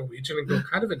learn Norwegian and go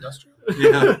kind of industrial?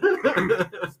 Yeah.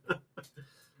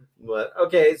 But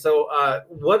okay, so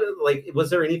was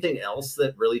there anything else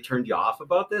that really turned you off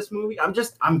about this movie?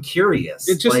 I'm curious.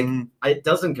 It just it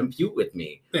doesn't compute with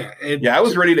me. I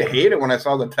was ready to hate it when I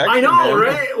saw the text. I know,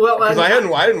 right? Well, because I hadn't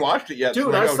watched it yet.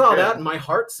 Dude, so I saw that and my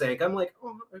heart sank. I'm like,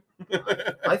 oh,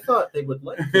 I thought they would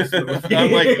like this movie.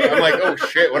 I'm like, oh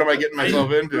shit, what am I getting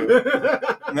myself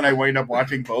into? And then I wind up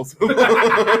watching both of them.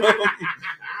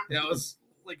 It was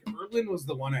like Erlin was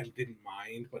the one I didn't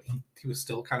mind, but he was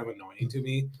still kind of annoying to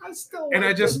me.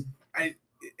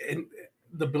 And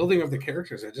the building of the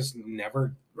characters, I just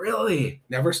never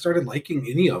started liking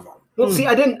any of them. Well, see,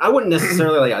 I wouldn't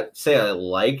necessarily say I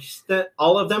liked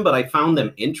all of them, but I found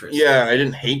them interesting. Yeah, I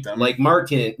didn't hate them. Like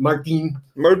Martin. I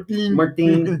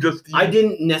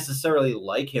didn't necessarily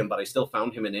like him, but I still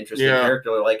found him an interesting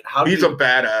character. Like, he's a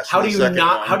badass. How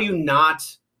do you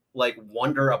not like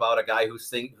wonder about a guy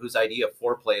whose idea of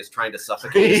foreplay is trying to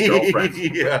suffocate his girlfriend?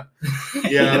 That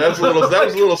was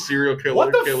a little serial killer.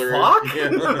 What the fuck?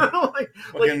 Yeah.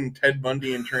 Fucking Ted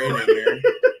Bundy in training here.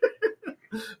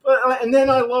 And then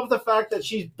I love the fact that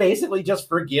she basically just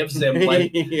forgives him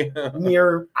like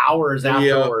mere hours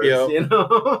afterwards.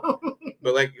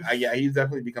 But he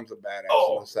definitely becomes a badass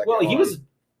in the second one. He was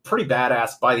pretty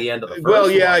badass by the end of the first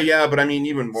one. But I mean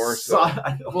even more so.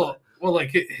 Well,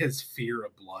 like his fear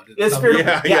of blood. He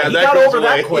got over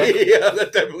that quick. Yeah,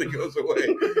 that definitely goes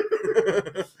away.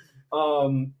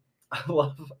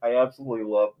 I absolutely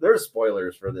love. There's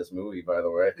spoilers for this movie, by the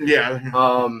way. Yeah.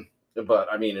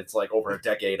 But I mean, it's like over a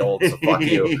decade old, so fuck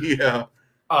you. Yeah.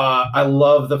 I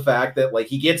love the fact that like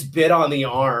he gets bit on the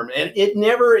arm, and it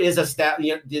never is a stat.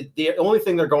 The only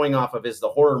thing they're going off of is the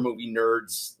horror movie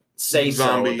nerds say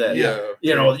zombie, so that yeah,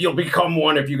 you know you'll become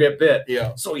one if you get bit.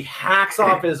 Yeah. So he hacks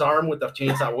off his arm with the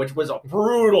chainsaw, which was a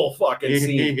brutal fucking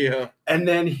scene. Yeah. And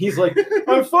then he's like,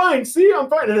 "I'm fine. See, I'm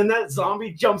fine." And then that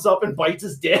zombie jumps up and bites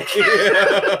his dick.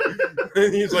 Yeah.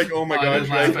 And he's like, "Oh my gosh,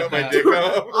 I cut my dick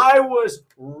off." I was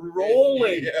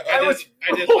rolling. Yeah. I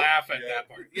did laugh at that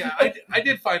part. Yeah, I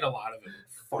did find a lot of it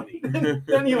funny. Then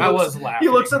I was laughing.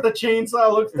 He looks at the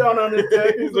chainsaw, looks down on his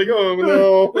dick. He's like, "Oh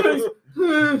no."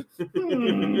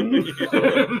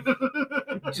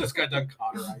 Just got done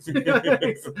cauterizing.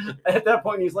 At that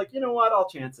point, he's like, "You know what? I'll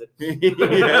chance it."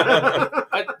 Yeah.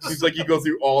 He's like, you go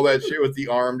through all that shit with the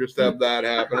arm just to have that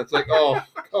happen. It's like, oh,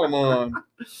 come on.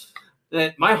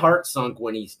 And my heart sunk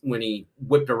when he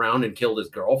whipped around and killed his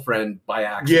girlfriend by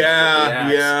accident.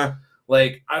 Yeah.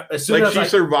 Like as soon as she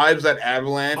survives that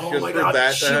avalanche oh just my for God,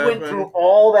 that she to went happen. through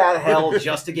all that hell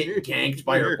just to get ganked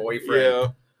by her boyfriend. Yeah.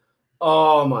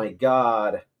 Oh my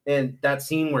God. And that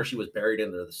scene where she was buried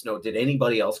under the snow, did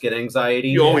anybody else get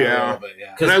anxiety? Oh yeah.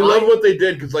 And I love what they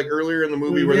did because like earlier in the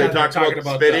movie where they talked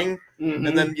about spitting and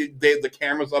then the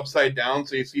camera's upside down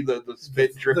so you see the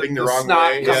spit dripping the wrong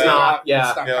way. Snot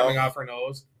coming off her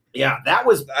nose. Yeah, that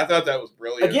was. I thought that was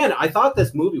brilliant. Again, I thought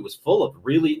this movie was full of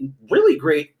really, really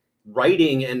great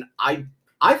writing, and I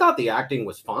thought the acting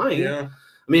was fine. Yeah.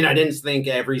 I mean, I didn't think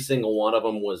every single one of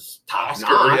them was top Oscar,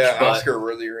 notch. yeah, but, Oscar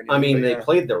worthy or anything. I mean, they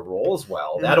played their roles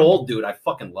well. That old dude, I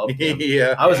fucking loved him.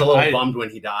 Yeah. I was a little bummed when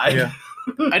he died. Yeah.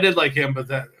 I did like him,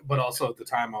 but also at the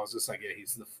time I was just like, yeah,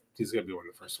 he's gonna be one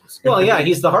of the first ones. Well, yeah,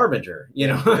 he's the harbinger, you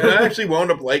know. And I actually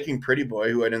wound up liking Pretty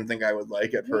Boy, who I didn't think I would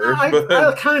like at first.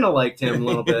 I kind of liked him a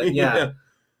little bit. Yeah.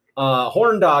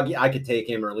 Horn Dog, I could take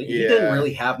him early. He didn't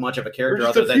really have much of a character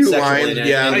other than sexual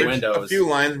innuendos. A few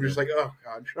lines were just like, oh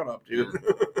God, shut up, dude.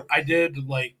 I did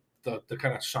like the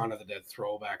kind of Shaun of the Dead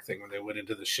throwback thing when they went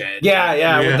into the shed.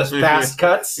 Yeah, with the fast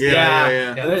cuts.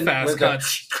 Yeah, the fast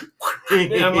cuts.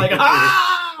 And I'm like,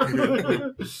 ah!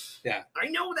 Yeah, I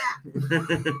know that.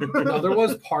 No, there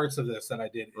was parts of this that I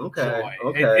did enjoy.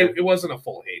 Okay. It wasn't a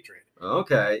full hatred.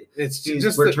 Okay. It's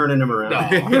just we're turning him around. No.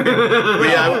 But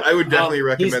yeah, I would definitely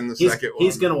recommend the second one.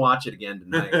 He's gonna watch it again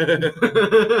tonight.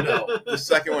 No, the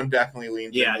second one definitely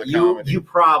leans into the comedy. You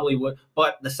probably would,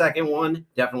 but the second one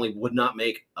definitely would not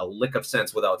make a lick of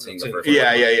sense without seeing the first one.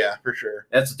 Yeah, for sure.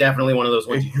 That's definitely one of those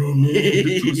ones you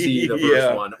need to see the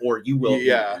first one, or you will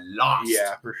be lost.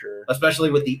 Yeah, for sure.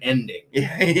 Especially with the ending.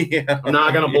 Yeah. I'm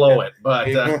not gonna blow it, but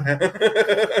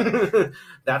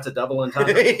that's a double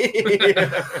entendre.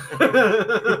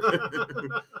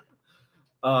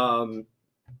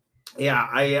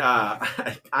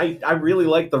 I really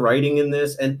like the writing in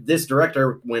this, and this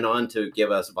director went on to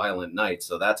give us Violent Night,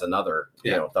 so that's another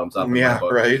thumbs up. Yeah,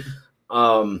 right.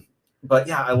 But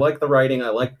yeah, I like the writing. I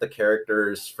like the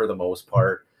characters for the most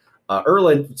part.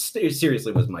 Erland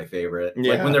seriously was my favorite.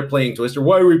 Yeah. Like when they're playing Twister,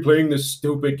 why are we playing this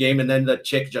stupid game? And then the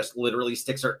chick just literally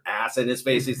sticks her ass in his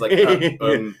face. He's like, Okay,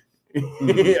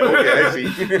 I see.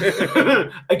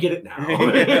 I get it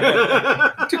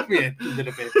now. Took me a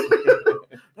little bit.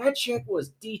 That chick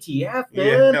was DTF,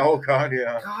 man. Yeah. Oh God,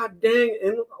 yeah. God dang.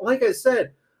 And like I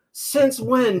said, since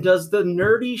when does the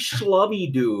nerdy schlubby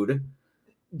dude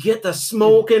get the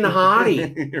smoking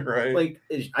hottie? Right. Like,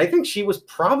 I think she was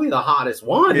probably the hottest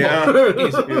one.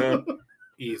 Yeah.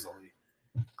 Easily.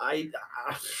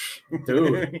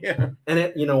 Dude. Yeah. And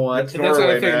it, you know what? That's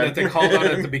another thing that they called out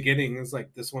at the beginning is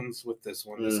like, this one's with this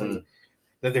one. This one's.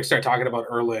 Then they start talking about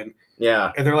Erland.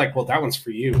 Yeah. And they're like, well, that one's for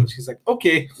you. And she's like,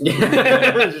 okay.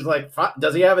 She's like,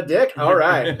 does he have a dick? All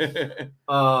right.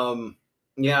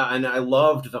 Yeah, and I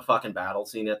loved the fucking battle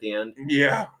scene at the end.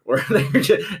 Yeah. Where they're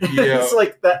just, it's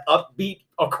like that upbeat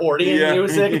accordion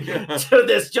music to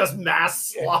this just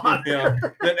mass slaughter. Yeah.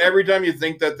 Then every time you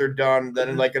think that they're done,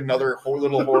 then like another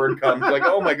little horde comes. Like,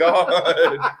 oh my God.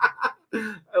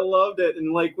 I loved it.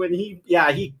 And like when he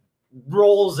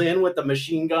rolls in with the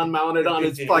machine gun mounted on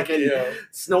his fucking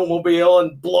snowmobile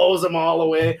and blows them all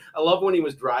away. I love when he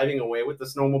was driving away with the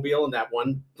snowmobile and that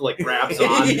one like grabs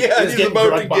on. He's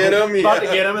about to get him. About to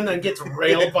get him and then gets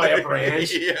railed by a branch.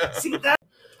 See that?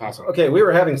 Awesome. Okay, we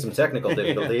were having some technical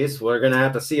difficulties. We're gonna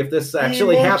have to see if this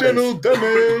actually happens.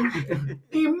 Damage.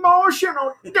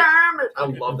 Emotional damage. I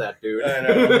love that dude. I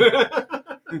know.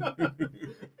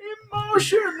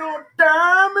 Emotional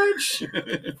damage.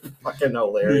 Fucking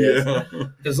hilarious. Yeah.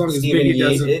 As long as Biggie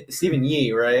doesn't. Stephen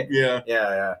Yee, right? Yeah.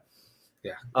 Yeah.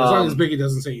 As long as Biggie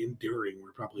doesn't say enduring,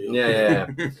 we're probably okay.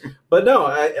 Yeah. But no,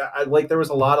 I like there was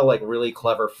a lot of like really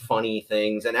clever, funny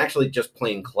things, and actually just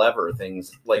plain clever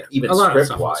things, like even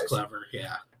script wise. Clever,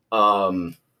 yeah.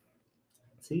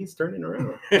 See, he's turning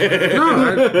around.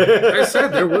 No, I said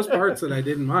there was parts that I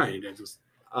didn't mind.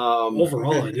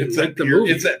 Overall, I didn't It's like that the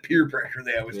movie. It's that peer pressure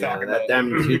they always talk about.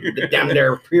 The damn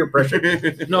their peer pressure.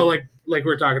 No, like we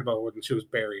were talking about when she was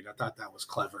buried. I thought that was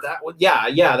clever. That was, yeah.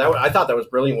 I thought that was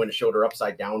brilliant when it showed her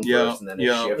upside down first, and then it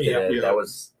shifted. Yeah. That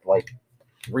was like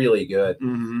really good.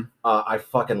 Mm-hmm. I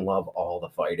fucking love all the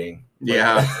fighting.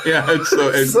 Yeah,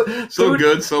 it's so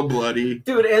good, so bloody.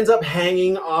 Dude ends up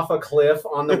hanging off a cliff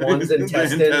on the one's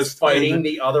intestines, fighting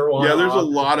the other one. Yeah, there's off. a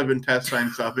lot of intestine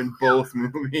stuff in both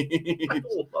movies. I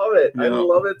love it. Yeah. I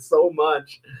love it so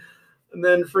much. And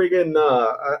then freaking,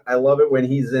 I love it when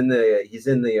he's in the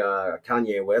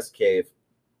Kanye West cave,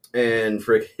 and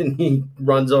freaking he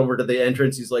runs over to the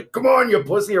entrance. He's like, "Come on, you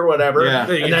pussy," or whatever. Yeah.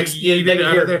 And next you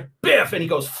hear there, biff, and he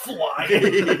goes flying.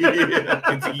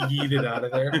 It's yeeted out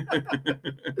of there.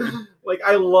 Like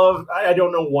I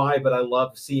don't know why, but I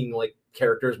love seeing like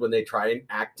characters when they try and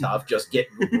act tough just get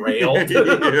railed.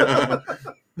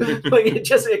 Like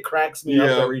it cracks me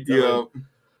up every time.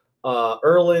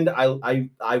 Erland, I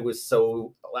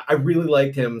really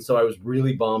liked him, so I was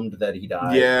really bummed that he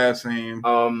died. Yeah, same.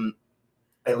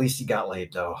 At least he got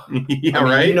laid though. Yeah, I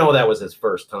mean, right. You know that was his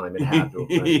first time. It had to have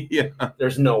been. Yeah.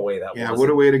 There's no way that. Yeah,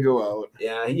 what a way to go out.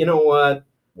 Yeah, you know what?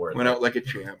 Went out like a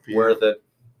champ. Yeah. Worth it.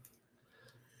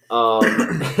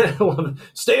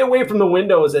 Stay away from the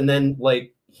windows, and then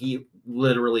like he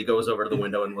literally goes over to the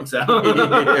window and looks out.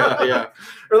 Yeah.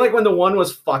 Or like when the one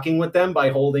was fucking with them by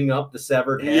holding up the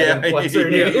severed head. Yeah, and what's her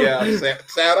name? Yeah.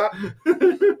 Sarah.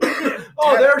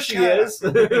 Oh, there she is.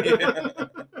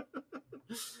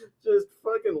 Just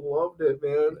fucking loved it,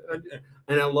 man.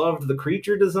 And I loved the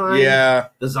creature design. Yeah.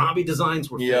 The zombie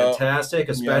designs were fantastic,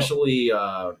 especially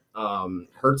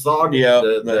Herzog. Yeah,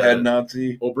 the head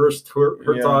Nazi. Oberst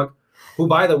Herzog, who,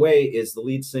 by the way, is the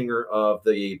lead singer of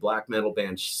the black metal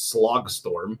band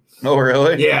Slogstorm. Oh,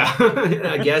 really? Yeah.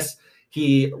 I guess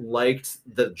he liked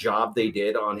the job they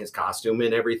did on his costume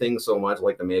and everything so much,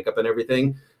 like the makeup and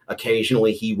everything.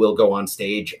 Occasionally, he will go on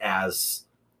stage as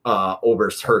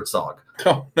Oberst Herzog.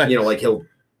 Oh, nice. You know, like he'll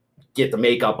get the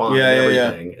makeup on and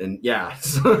everything. And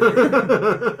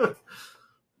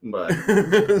but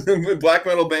black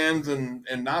metal bands and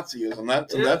Nazism,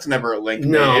 that's never a link.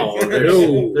 No,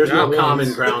 there's no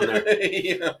common ground there.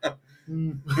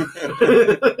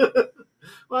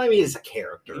 Well, I mean, it's a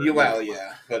character. Well,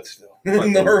 yeah, but still.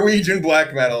 Norwegian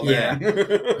black metal, man.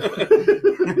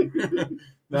 Yeah.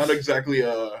 Not exactly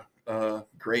a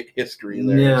great history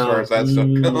there as far as that stuff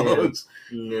goes.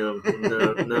 No,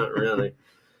 not really.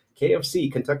 KFC,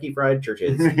 Kentucky Fried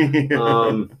Churches.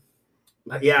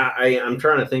 Yeah, I'm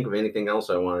trying to think of anything else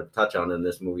I want to touch on in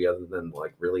this movie other than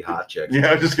like really hot chicks. Yeah,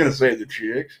 I was just gonna say the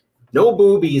chicks. No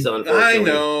boobies, unfortunately. I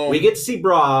know. We get to see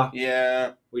bra.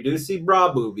 Yeah. We do see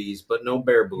bra boobies, but no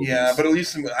bare boobies. Yeah, but at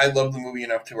least I love the movie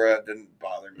enough to where it didn't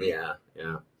bother me. Yeah.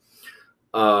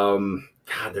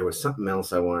 God, there was something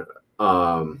else I want.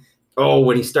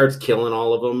 When he starts killing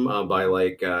all of them by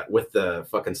like with the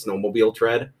fucking snowmobile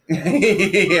tread.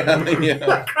 Yeah.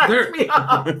 That cracked me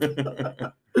up.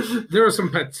 There were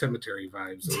some Pet Cemetery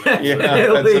vibes. Yeah,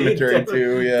 Pet Cemetery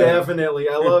too. Yeah, definitely.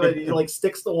 I love it. He like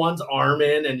sticks the one's arm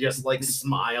in and just like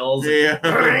smiles. Yeah.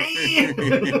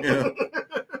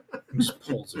 Just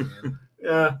pulls it in.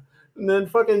 Yeah, and then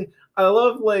fucking. I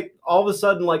love like all of a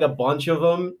sudden like a bunch of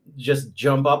them just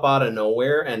jump up out of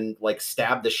nowhere and like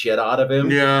stab the shit out of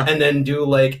him. Yeah, and then do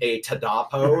like a ta-da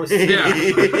pose. Yeah.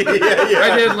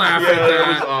 I did laugh at that. That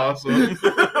was awesome.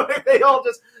 They all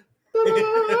just.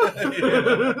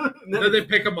 Then they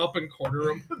pick him up and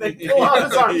corner him. They pull out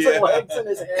his arms and legs and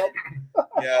his head.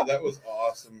 Yeah, that was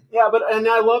awesome. Yeah, and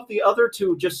I love the other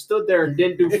two just stood there and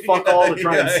didn't do fuck all to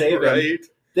try and save him.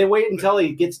 They wait until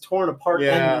he gets torn apart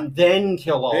and then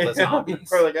kill all the zombies.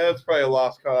 That's probably a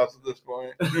lost cause at this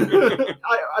point.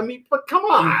 I mean, but come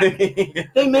on.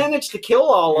 They managed to kill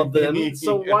all of them,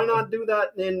 so why not do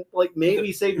that and like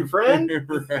maybe save your friend?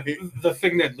 Right. The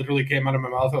thing that literally came out of my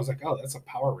mouth, I was like, oh, that's a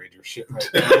Power Ranger shit right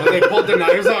there. When they pulled the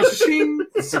knives out, shing!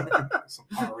 Some Power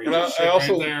Ranger shit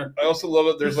right there. I also love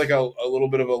it. There's like a little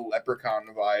bit of a leprechaun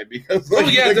vibe because like,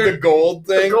 the gold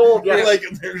thing. The gold, yeah. Like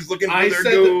they're just looking for their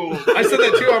gold. I said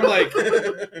that too. I'm like,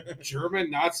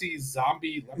 German Nazi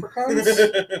zombie leprechauns?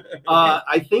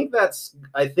 I think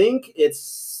it's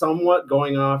somewhat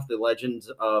going off the legends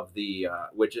of the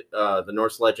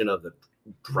Norse legend of the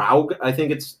Draug. I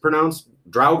think it's pronounced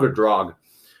Draug or Drog,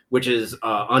 which is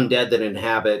undead that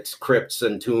inhabit crypts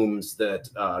and tombs that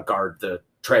guard the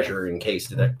treasure in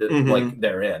case like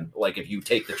they're in. Like if you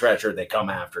take the treasure, they come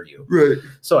after you. Right.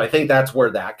 So I think that's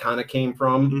where that kind of came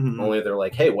from. Only they're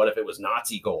like, hey, what if it was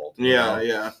Nazi gold?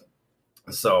 Yeah.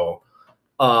 So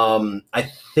I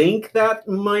think that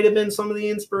might have been some of the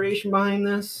inspiration behind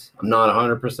this. I'm not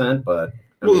 100%, but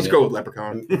We'll just go with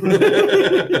leprechaun.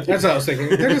 That's what I was thinking.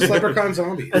 They're just leprechaun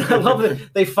zombies. I love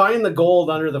that they find the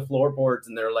gold under the floorboards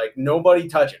and they're like, nobody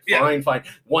touch it. Fine, fine.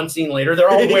 One scene later, they're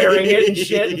all wearing it and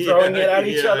shit and throwing it at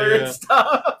each other and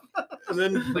stuff. And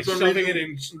then like shoving it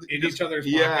in each other's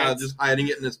pockets. Yeah, just hiding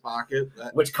it in his pocket.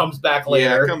 Which comes back later.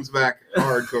 Yeah, it comes back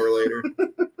hardcore later.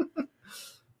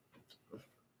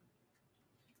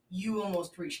 You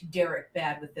almost reached Derek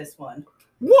bad with this one.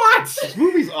 What? This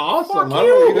movie's awesome. Fuck I don't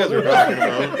know what you guys are talking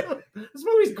about. This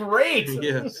movie's great.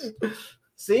 Yes.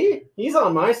 See? He's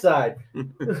on my side.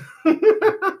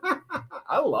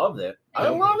 I love it. I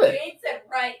love it. James said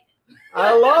right.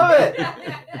 I love it.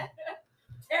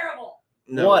 Terrible.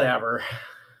 No. Whatever.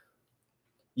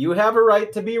 You have a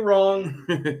right to be wrong.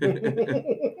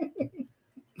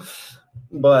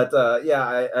 But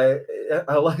yeah,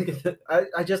 I like it.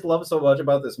 I just love so much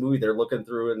about this movie. They're looking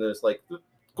through and there's like,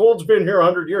 gold's been here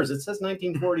 100 years. It says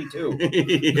 1942.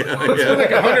 It's been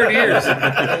like 100 years.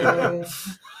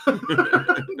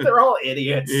 They're all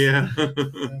idiots. Yeah.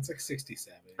 It's like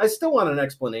 67. I still want an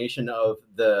explanation of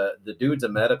the dude's a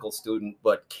medical student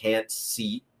but can't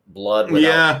see blood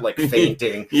without like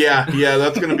fainting. Yeah,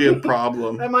 that's gonna be a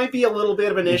problem. That might be a little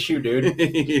bit of an issue, dude.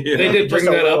 They did bring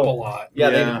that up a lot.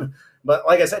 Yeah. But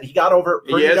like I said, he got over it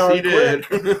pretty darn quick.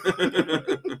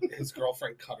 His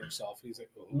girlfriend cut herself. He's like,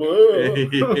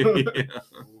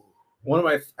 One of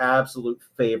my absolute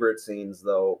favorite scenes,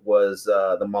 though, was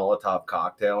the Molotov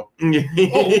cocktail. He's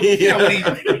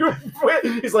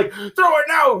like, throw it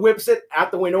now! Whips it at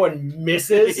the window and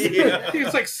misses.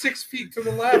 He's like 6 feet to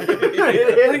the left.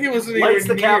 I think it was lights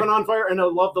the cabin on fire, and I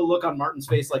love the look on Martin's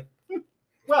face, like,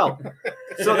 well,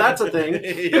 so that's a thing.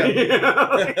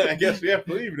 I guess we have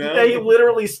to leave now. Yeah, he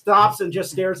literally stops and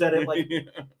just stares at it like,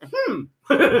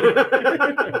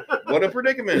 What a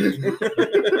predicament.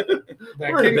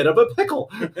 We're in a bit of a pickle.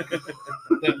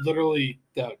 That literally,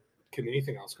 can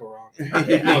anything else go wrong?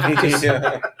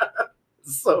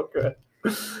 So good.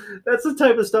 That's the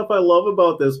type of stuff I love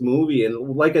about this movie.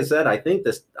 And like I said, I think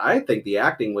the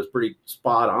acting was pretty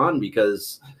spot on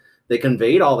because they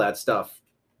conveyed all that stuff.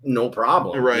 No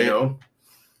problem, right? You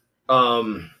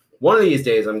know, one of these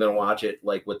days I'm gonna watch it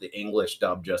like with the English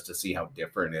dub just to see how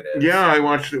different it is. Yeah, I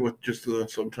watched it with just the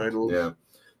subtitles. Yeah,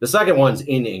 the second one's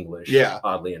in English. Yeah,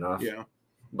 oddly enough. Yeah,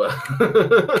 but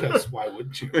because why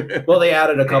wouldn't you? Well, they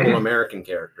added a couple American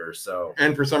characters, so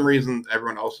and for some reason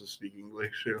everyone else is speaking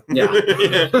English too. Yeah.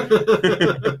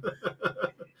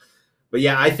 But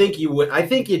yeah, I think you would. I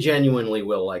think you genuinely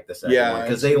will like the second one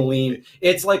because they lean.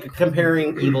 It's like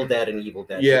comparing Evil Dead and Evil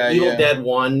Dead. Yeah, Evil Dead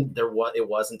 1, it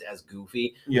wasn't as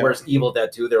goofy. Yeah. Whereas Evil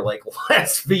Dead 2, they're like,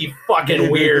 let's be fucking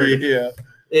weird. Yeah,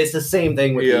 it's the same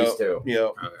thing with these two. Yeah,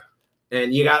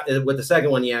 and you got with the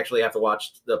second one, you actually have to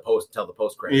watch the post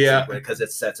credits. Yeah, because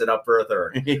it sets it up for a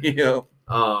third. Yeah.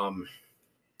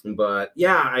 But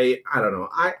yeah, I don't know.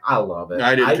 I love it.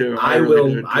 I did too. I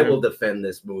will defend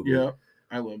this movie. Yeah.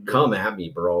 I love it. Come at me,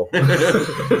 bro.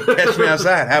 Catch me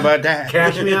outside. How about that?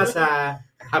 Catch me outside.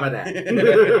 How about that?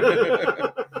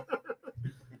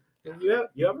 You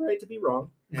have a right to be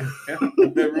wrong. Yeah.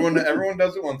 Everyone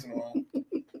does it once in a while.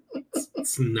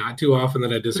 It's not too often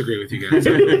that I disagree with you guys.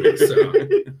 So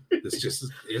this just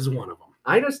is one of them.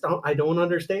 I don't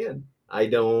understand. I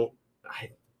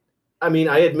mean,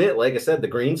 I admit, like I said, the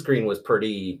green screen was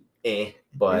pretty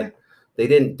but they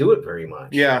didn't do it very much.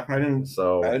 Yeah, I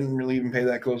didn't really even pay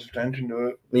that close attention to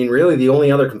it. I mean, really, the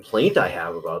only other complaint I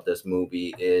have about this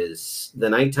movie is the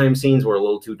nighttime scenes were a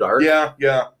little too dark. Yeah.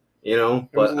 You know,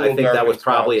 but I think that was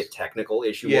probably a technical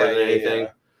issue more than anything.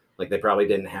 Yeah. Like they probably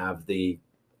didn't have the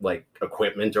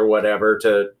equipment or whatever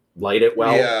to light it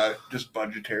well. Yeah, just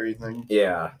budgetary thing.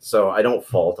 Yeah, so I don't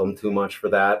fault them too much for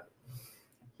that.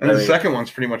 And the second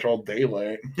one's pretty much all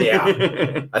daylight.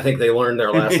 Yeah, I think they learned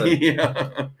their lesson.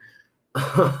 Yeah.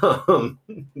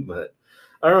 But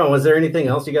I don't know. Was there anything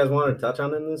else you guys wanted to touch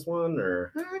on in this one,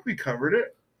 or I think we covered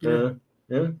it? Yeah.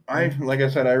 Like I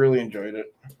said, I really enjoyed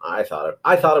it. I thought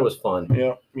it was fun.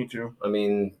 Yeah, me too. I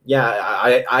mean,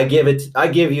 yeah, I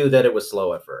give you that it was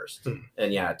slow at first,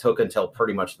 and yeah, it took until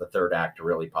pretty much the third act to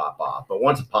really pop off. But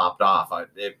once it popped off,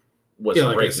 it was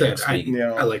like I said, speed.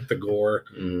 I like the gore.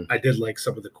 I did like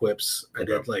some of the quips. I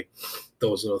did like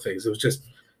those little things. It was just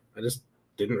I just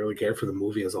didn't really care for the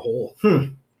movie as a whole.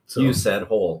 So, you said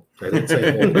whole. I didn't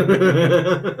say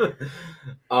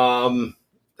whole.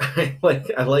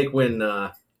 I like when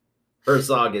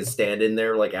Herzog is standing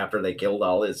there like after they killed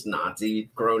all his Nazi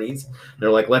cronies.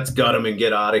 They're like, let's gut him and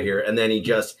get out of here. And then he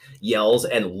just yells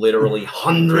and literally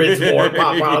hundreds more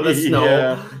pop out of the snow.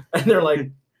 Yeah. And they're like,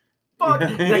 fuck?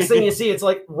 Next thing you see, it's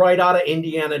like right out of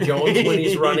Indiana Jones when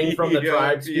he's running from the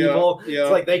tribes people. Yeah.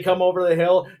 It's like they come over the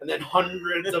hill and then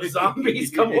hundreds of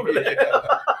zombies come over the hill.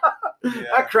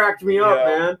 That cracked me up,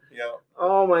 man. Yeah.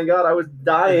 Oh my god, I was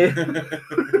dying.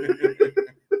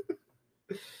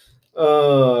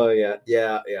 Oh yeah.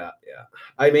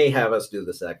 I may have us do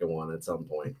the second one at some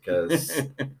point because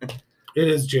it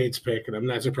is Jade's pick, and I'm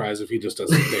not surprised if he just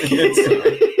doesn't pick it. So.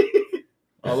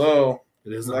 Although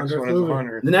it is the next one is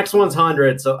 100. The next one's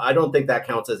 100, so I don't think that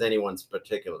counts as anyone's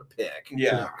particular pick.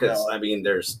 Yeah, because I mean,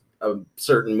 there's a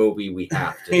certain movie we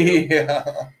have to do. Yeah.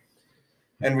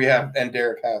 And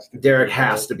Derek has to. Derek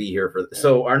has to be here for this.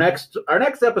 So our next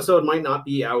episode might not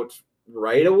be out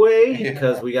right away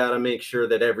because we got to make sure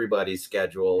that everybody's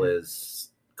schedule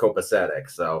is copacetic.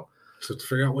 So to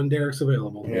figure out when Derek's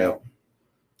available. Yeah.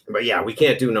 But yeah, we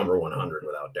can't do number 100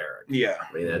 without Derek. Yeah.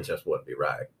 I mean, that just wouldn't be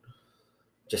right.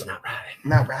 Just not right.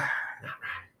 Not right.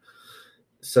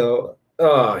 So,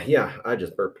 yeah, I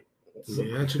just burped.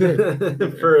 Yeah, you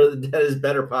did. For the Dead is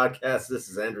Better podcast, this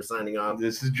is Andrew signing off.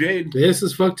 This is Jade. This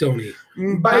is Fuck Tony.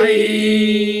 Bye.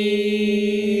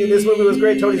 This movie was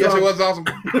great. Tony's Yes, off. it was awesome.